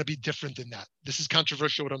 We're going to be different than that. This is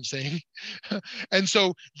controversial what I'm saying. And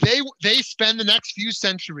so they spend the next few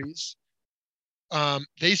centuries,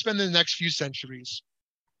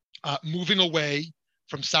 moving away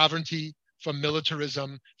from sovereignty, from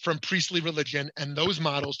militarism, from priestly religion, and those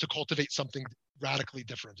models to cultivate something radically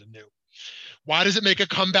different and new. Why does it make a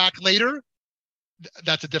comeback later?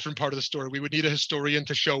 That's a different part of the story. We would need a historian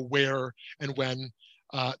to show where and when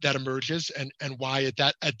that emerges and why at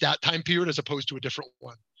that time period as opposed to a different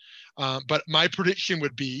one. But my prediction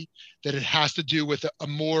would be that it has to do with a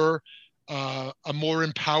more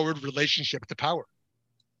empowered relationship to power.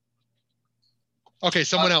 Okay,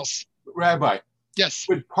 someone else. Rabbi. Yes.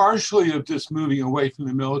 Would partially of this moving away from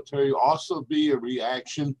the military also be a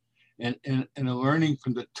reaction and a learning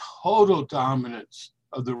from the total dominance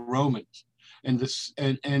of the Romans and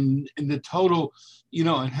the total,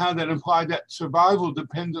 and how that implied that survival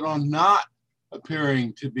depended on not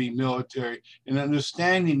appearing to be military and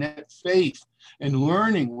understanding that faith and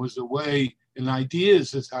learning was a way and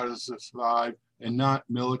ideas is how to survive and not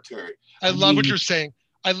military. I love what you're saying.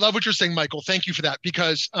 I love what you're saying, Michael. Thank you for that.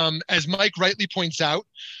 Because as Mike rightly points out,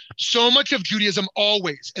 so much of Judaism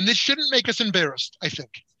always, and this shouldn't make us embarrassed, I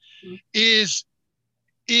think, is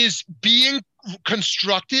being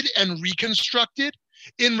constructed and reconstructed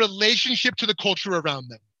in relationship to the culture around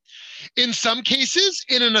them. In some cases,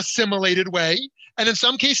 in an assimilated way, and in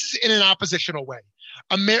some cases, in an oppositional way.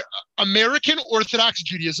 American Orthodox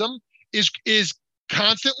Judaism is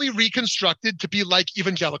constantly reconstructed to be like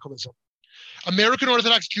evangelicalism. American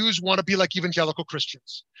Orthodox Jews want to be like evangelical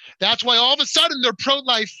Christians. That's why all of a sudden they're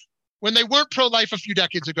pro-life when they weren't pro-life a few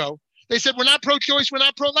decades ago. They said, we're not pro-choice, we're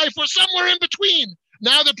not pro-life, we're somewhere in between.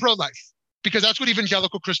 Now they're pro-life. because that's what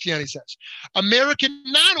evangelical Christianity says. American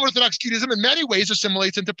non-Orthodox Judaism in many ways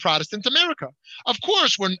assimilates into Protestant America. Of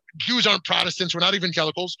course, when Jews aren't Protestants, we're not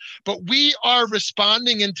evangelicals, but we are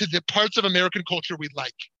responding into the parts of American culture we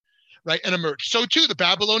like, right, and emerge. So too, the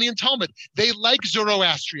Babylonian Talmud, they like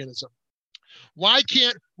Zoroastrianism. Why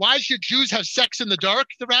should Jews have sex in the dark,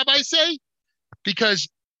 the rabbis say? Because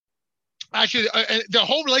actually, the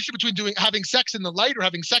whole relationship between having sex in the light or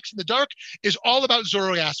having sex in the dark is all about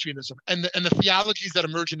Zoroastrianism and the theologies that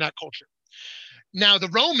emerge in that culture. Now, the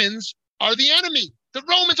Romans are the enemy. The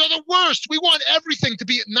Romans are the worst. We want everything to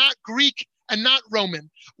be not Greek and not Roman.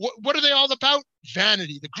 What are they all about?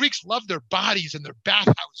 Vanity. The Greeks love their bodies and their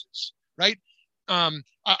bathhouses, right?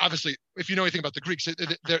 Obviously, if you know anything about the Greeks,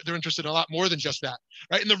 they're interested in a lot more than just that,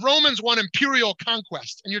 right? And the Romans want imperial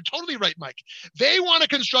conquest. And you're totally right, Mike. They want to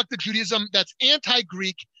construct a Judaism that's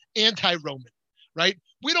anti-Greek, anti-Roman, right?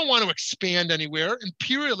 We don't want to expand anywhere.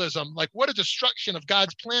 Imperialism, like what a destruction of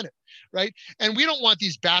God's planet, right? And we don't want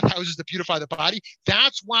these bathhouses to beautify the body.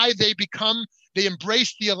 That's why they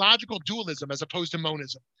embrace theological dualism as opposed to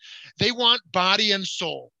monism. They want body and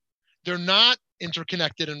soul. They're not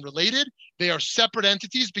interconnected and related. They are separate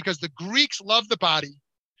entities because the Greeks love the body.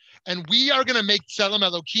 And we are going to make Tselem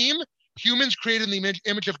Elohim, humans created in the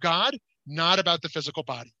image of God, not about the physical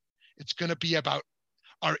body. It's going to be about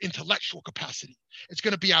our intellectual capacity. It's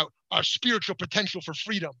going to be our spiritual potential for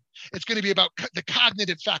freedom. It's going to be about the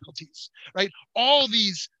cognitive faculties, right? All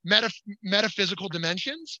these metaphysical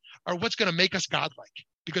dimensions are what's going to make us godlike,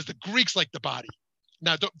 because the Greeks like the body.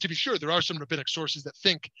 Now, to be sure, there are some rabbinic sources that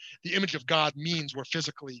think the image of God means we're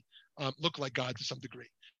physically look like God to some degree,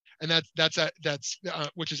 and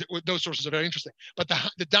those sources are very interesting. But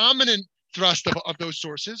the dominant thrust of those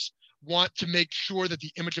sources want to make sure that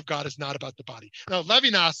the image of God is not about the body. Now,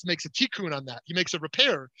 Levinas makes a tikkun on that. He makes a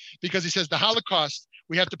repair because he says the Holocaust,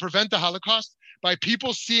 we have to prevent the Holocaust by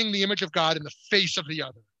people seeing the image of God in the face of the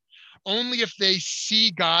other. Only if they see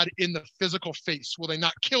God in the physical face will they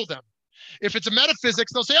not kill them. If it's a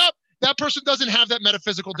metaphysics, they'll say, oh, that person doesn't have that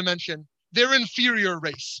metaphysical dimension. They're inferior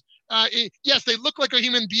race. Yes, they look like a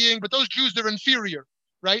human being, but those Jews, they're inferior,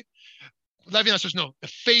 right? Levinas says, no, the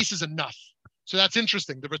face is enough. So that's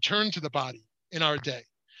interesting, the return to the body in our day.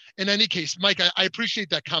 In any case, Mike, I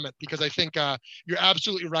appreciate that comment because I think you're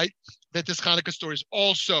absolutely right that this Hanukkah story is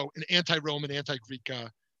also an anti-Roman, anti-Greek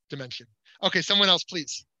dimension. Okay, someone else,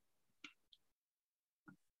 please.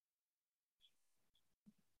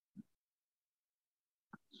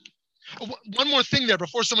 One more thing there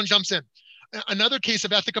before someone jumps in. Another case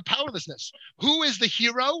of ethic of powerlessness. Who is the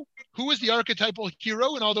hero? Who is the archetypal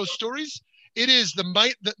hero in all those stories? It is the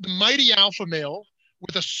mighty alpha male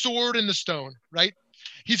with a sword in the stone, right?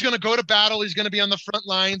 He's going to go to battle. He's going to be on the front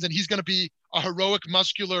lines, and he's going to be a heroic,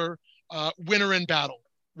 muscular winner in battle,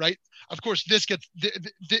 right? Of course, this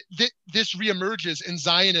reemerges in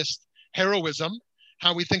Zionist heroism,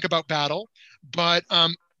 how we think about battle. But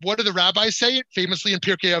what do the rabbis say famously in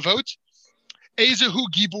Pirkei Avot? Ezehu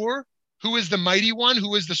Gibor, who is the mighty one,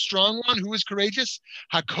 who is the strong one, who is courageous?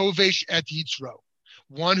 Hakovesh et Yitzro,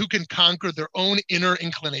 one who can conquer their own inner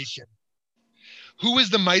inclination. Who is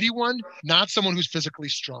the mighty one? Not someone who's physically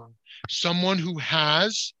strong, someone who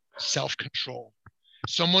has self-control,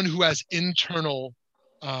 someone who has internal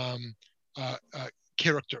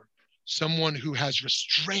character, someone who has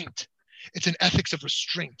restraint. It's an ethics of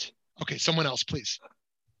restraint. Okay, someone else, please.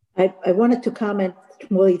 I wanted to comment,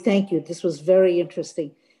 Shmuley, thank you. This was very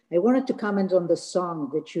interesting. I wanted to comment on the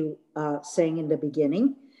song that you sang in the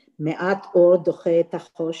beginning, Me'at or doche et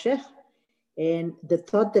hachoshech. And the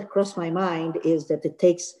thought that crossed my mind is that it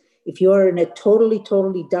takes, if you're in a totally,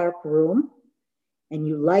 totally dark room and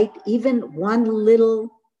you light even one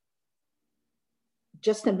little,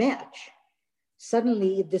 just a match,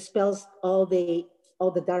 suddenly it dispels all the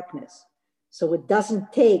darkness. So it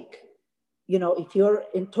doesn't take, if you're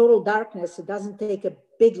in total darkness, it doesn't take a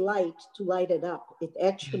big light to light it up. It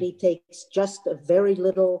actually takes just a very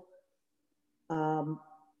little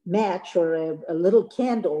match or a little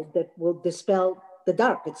candle that will dispel the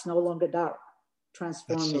dark. It's no longer dark,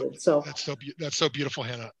 transformative. That's so beautiful,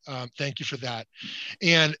 Hannah. Thank you for that.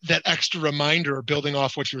 And that extra reminder, building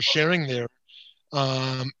off what you're sharing there,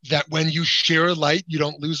 that when you share light, you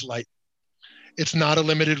don't lose light. It's not a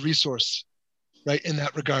limited resource, right? In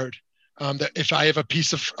that regard. That if I have a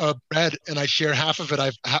piece of bread and I share half of it,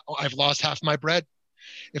 I've lost half my bread.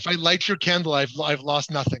 If I light your candle, I've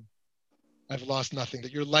lost nothing. I've lost nothing.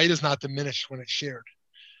 That your light is not diminished when it's shared,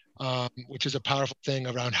 which is a powerful thing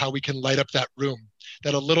around how we can light up that room.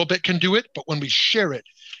 That a little bit can do it, but when we share it,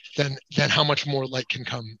 then how much more light can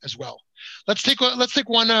come as well. Let's take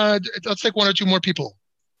one or two more people.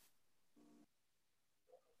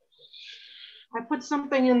 I put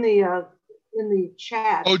something in the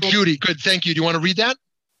chat. Oh, Judy, good. Thank you. Do you want to read that?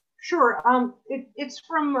 Sure. It's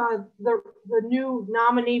from the new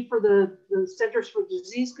nominee for the Centers for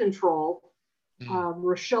Disease Control,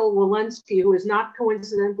 Rochelle Walensky, who is not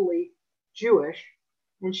coincidentally Jewish.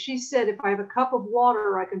 And she said, if I have a cup of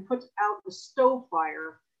water, I can put out a stove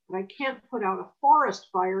fire, but I can't put out a forest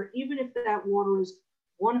fire, even if that water is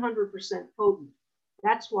 100% potent.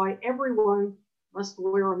 That's why everyone must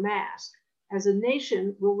wear a mask. As a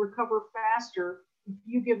nation, we'll recover faster if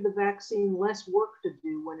you give the vaccine less work to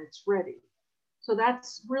do when it's ready. So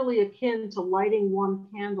that's really akin to lighting one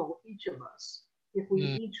candle, each of us. If we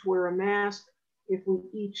each wear a mask, if we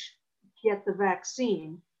each get the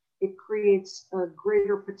vaccine, it creates a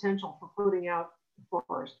greater potential for putting out the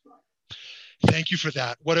forest fire. Thank you for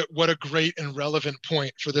that. What a great and relevant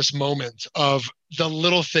point for this moment of the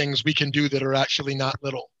little things we can do that are actually not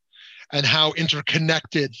little, and how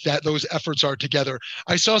interconnected that those efforts are together.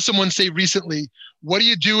 I saw someone say recently, what do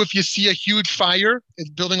you do if you see a huge fire?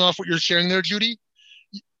 It's building off what you're sharing there, Judy.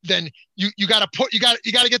 Then you got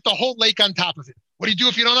to get the whole lake on top of it. What do you do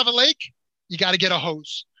if you don't have a lake? You got to get a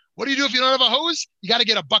hose. What do you do if you don't have a hose? You got to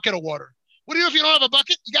get a bucket of water. What do you do if you don't have a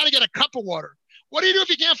bucket? You got to get a cup of water. What do you do if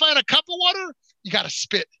you can't find a cup of water? You got to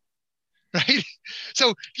spit, right?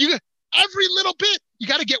 So every little bit, you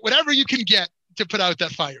got to get whatever you can get to put out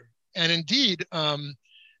that fire. And indeed,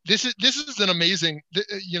 this is an amazing,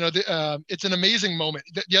 it's an amazing moment.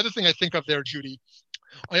 The other thing I think of there, Judy,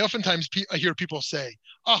 I oftentimes I hear people say,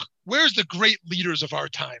 "Oh, where's the great leaders of our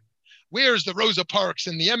time? Where's the Rosa Parks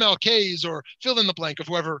and the MLKs or fill in the blank of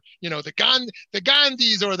whoever, the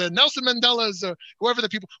Gandhis or the Nelson Mandelas or whoever the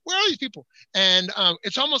people, where are these people?" And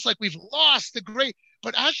it's almost like we've lost the great,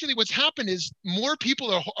 but actually what's happened is more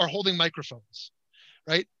people are holding microphones,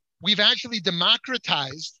 right? We've actually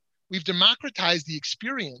democratized the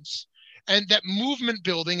experience, and that movement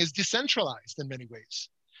building is decentralized in many ways.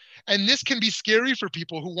 And this can be scary for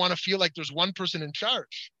people who want to feel like there's one person in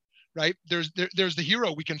charge. Right? There's the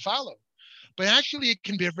hero we can follow. But actually, it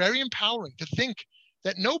can be very empowering to think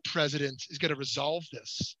that no president is going to resolve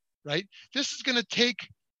this, right? This is going to take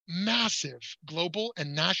massive global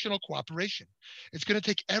and national cooperation. It's going to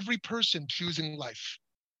take every person choosing life.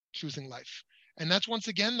 And that's, once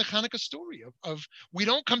again, the Hanukkah story of we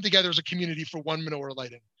don't come together as a community for one menorah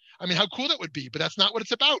lighting. I mean, how cool that would be, but that's not what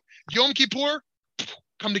it's about. Yom Kippur,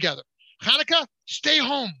 come together. Hanukkah, stay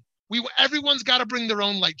home. Everyone's got to bring their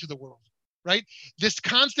own light to the world, right? This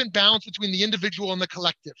constant balance between the individual and the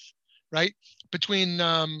collective, right? Between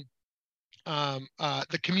the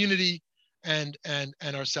community and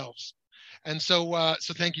ourselves. And so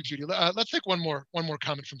thank you, Judy. Let's take one more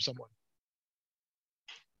comment from someone.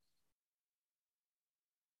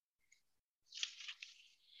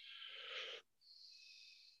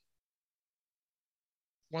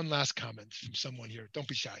 One last comment from someone here. Don't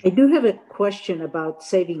be shy. I do have a question about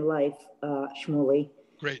saving life, Shmuley.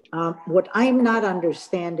 Great. What I'm not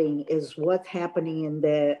understanding is what's happening in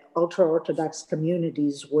the ultra-Orthodox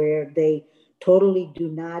communities where they totally do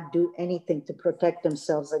not do anything to protect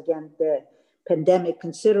themselves against the pandemic,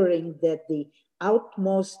 considering that the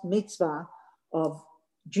outmost mitzvah of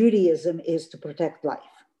Judaism is to protect life.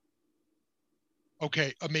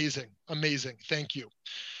 Okay, amazing. Thank you.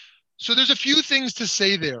 So there's a few things to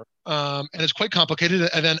say there, and it's quite complicated,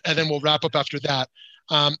 and then we'll wrap up after that.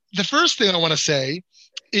 The first thing I want to say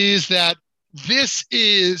is that this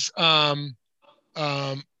is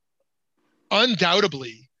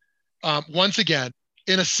undoubtedly, once again,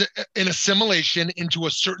 an assimilation into a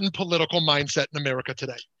certain political mindset in America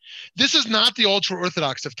today. This is not the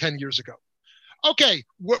ultra-Orthodox of 10 years ago. Okay,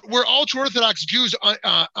 were ultra-Orthodox Jews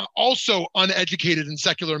also uneducated in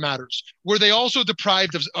secular matters? Were they also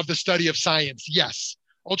deprived of the study of science? Yes.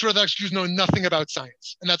 Ultra-Orthodox Jews know nothing about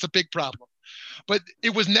science, and that's a big problem. But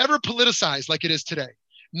it was never politicized like it is today.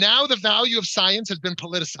 Now the value of science has been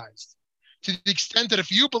politicized to the extent that if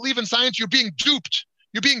you believe in science, you're being duped.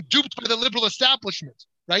 You're being duped by the liberal establishment,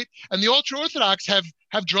 right? And the ultra-Orthodox have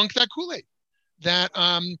drunk that Kool-Aid. That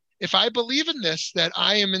if I believe in this, that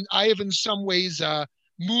I have in some ways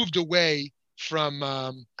moved away from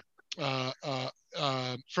my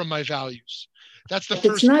values. That's the first.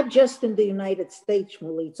 It's not just in the United States,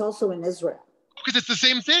 Shmuley. It's also in Israel. Because it's the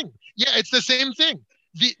same thing. Yeah, it's the same thing.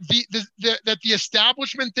 That the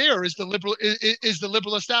establishment there is the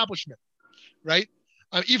liberal establishment, right?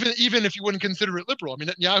 Even if you wouldn't consider it liberal. I mean,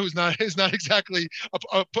 Netanyahu is not exactly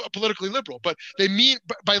a politically liberal, but they mean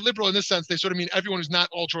by liberal in this sense, they sort of mean everyone who's not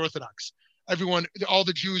ultra-Orthodox, all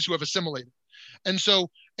the Jews who have assimilated. And so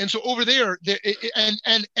over there,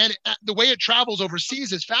 and the way it travels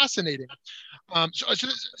overseas is fascinating.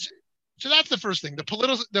 So So that's the first thing, the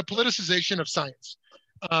politicization of science,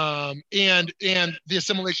 and the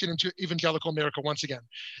assimilation into evangelical America once again.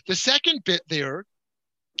 The second bit there,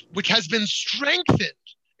 which has been strengthened,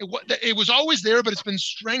 it was always there, but it's been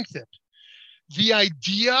strengthened. The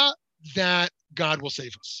idea that God will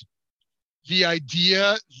save us. The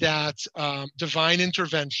idea that divine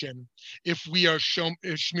intervention, if we have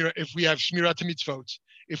shmirat mitzvot,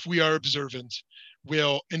 if we are observant,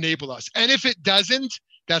 will enable us. And if it doesn't,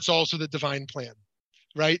 that's also the divine plan,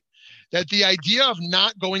 right? That the idea of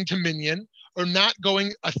not going to Minyan, or not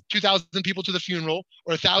going 2,000 people to the funeral,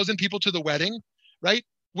 or 1,000 people to the wedding, right,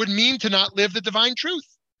 would mean to not live the divine truth.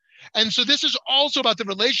 And so this is also about the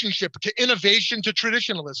relationship to innovation, to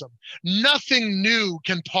traditionalism. Nothing new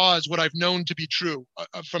can pause what I've known to be true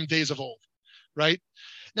from days of old, right?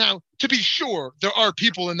 Now, to be sure, there are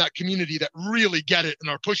people in that community that really get it and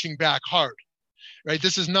are pushing back hard, right?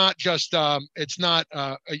 This is not just, it's not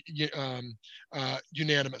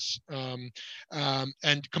unanimous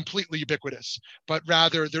and completely ubiquitous, but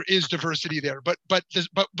rather there is diversity there. But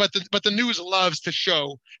the news loves to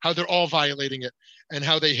show how they're all violating it, and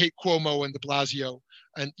how they hate Cuomo and de Blasio,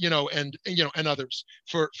 and and others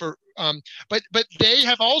but they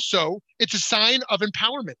have also, it's a sign of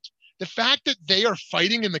empowerment. The fact that they are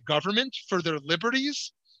fighting in the government for their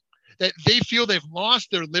liberties, that they feel they've lost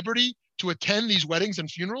their liberty to attend these weddings and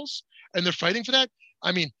funerals, and they're fighting for that.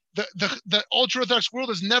 I mean, the ultra-Orthodox world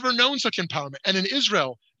has never known such empowerment. And in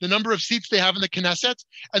Israel, the number of seats they have in the Knesset,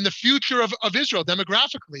 and the future of Israel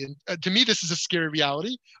demographically. And to me, this is a scary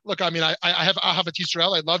reality. Look, I mean, I have Ahavat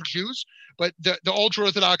Yisrael. I love Jews, but the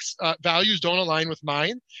ultra-Orthodox values don't align with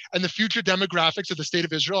mine. And the future demographics of the state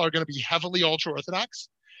of Israel are going to be heavily ultra-Orthodox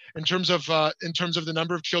in terms of the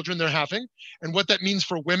number of children they're having, and what that means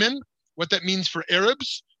for women, what that means for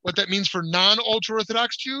Arabs, what that means for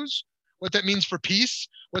non-ultra-Orthodox Jews, what that means for peace,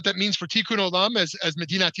 what that means for Tikkun Olam as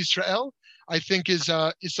Medinat Yisrael, I think is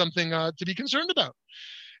something to be concerned about.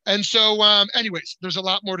 And so, anyways, there's a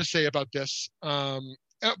lot more to say about this.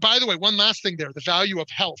 By the way, one last thing there, the value of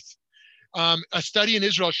health. A study in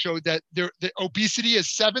Israel showed that the obesity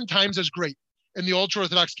is 7 times as great in the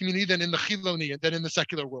ultra-Orthodox community than in the Chiloni, than in the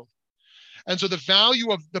secular world. And so the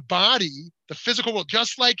value of the body, the physical world,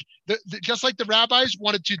 just like the rabbis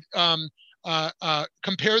wanted to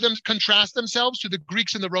contrast themselves to the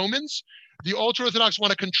Greeks and the Romans, the ultra-Orthodox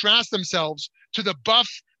want to contrast themselves to the buff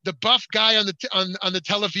guy on the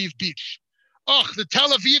Tel Aviv beach. Ugh, the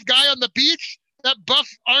Tel Aviv guy on the beach, that buff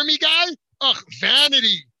army guy, ugh,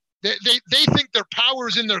 vanity. They think their power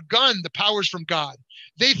is in their gun, the power is from God.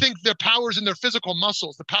 They think their power is in their physical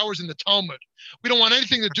muscles, the power is in the Talmud. We don't want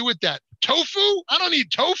anything to do with that. Tofu? I don't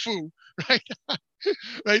need tofu, right?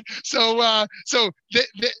 Right? So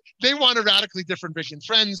they want a radically different vision.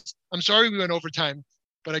 Friends, I'm sorry we went over time,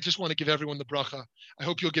 but I just want to give everyone the bracha. I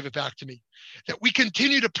hope you'll give it back to me. That we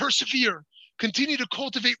continue to persevere, continue to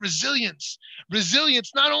cultivate resilience.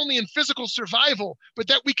 Resilience not only in physical survival, but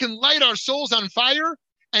that we can light our souls on fire.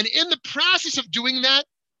 And in the process of doing that,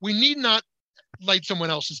 we need not light someone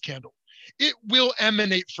else's candle. It will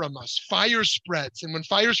emanate from us. Fire spreads. And when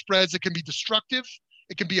fire spreads, it can be destructive.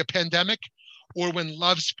 It can be a pandemic. Or when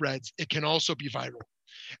love spreads, it can also be viral.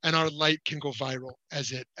 And our light can go viral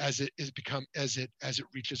as it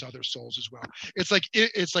reaches other souls as well. It's like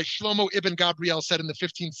Shlomo Ibn Gabriel said in the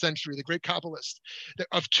 15th century, the great Kabbalist, that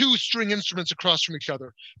of 2 string instruments across from each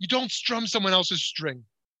other, you don't strum someone else's string.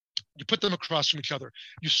 You put them across from each other.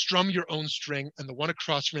 You strum your own string, and the one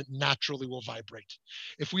across from it naturally will vibrate.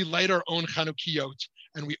 If we light our own Chanukiot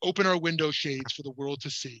and we open our window shades for the world to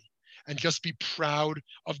see, and just be proud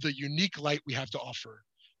of the unique light we have to offer,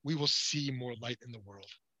 we will see more light in the world.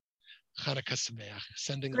 Chanukah Sameach.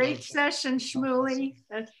 Sending great love. Session, Shmuley.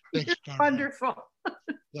 That's wonderful.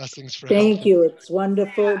 Blessings for Thank you. It's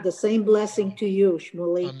wonderful. The same blessing to you,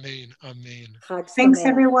 Shmuley. Amen. Amen. Thanks,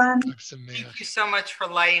 everyone. Thank you so much for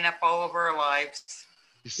lighting up all of our lives.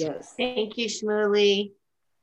 Yes. Thank you, Shmuley.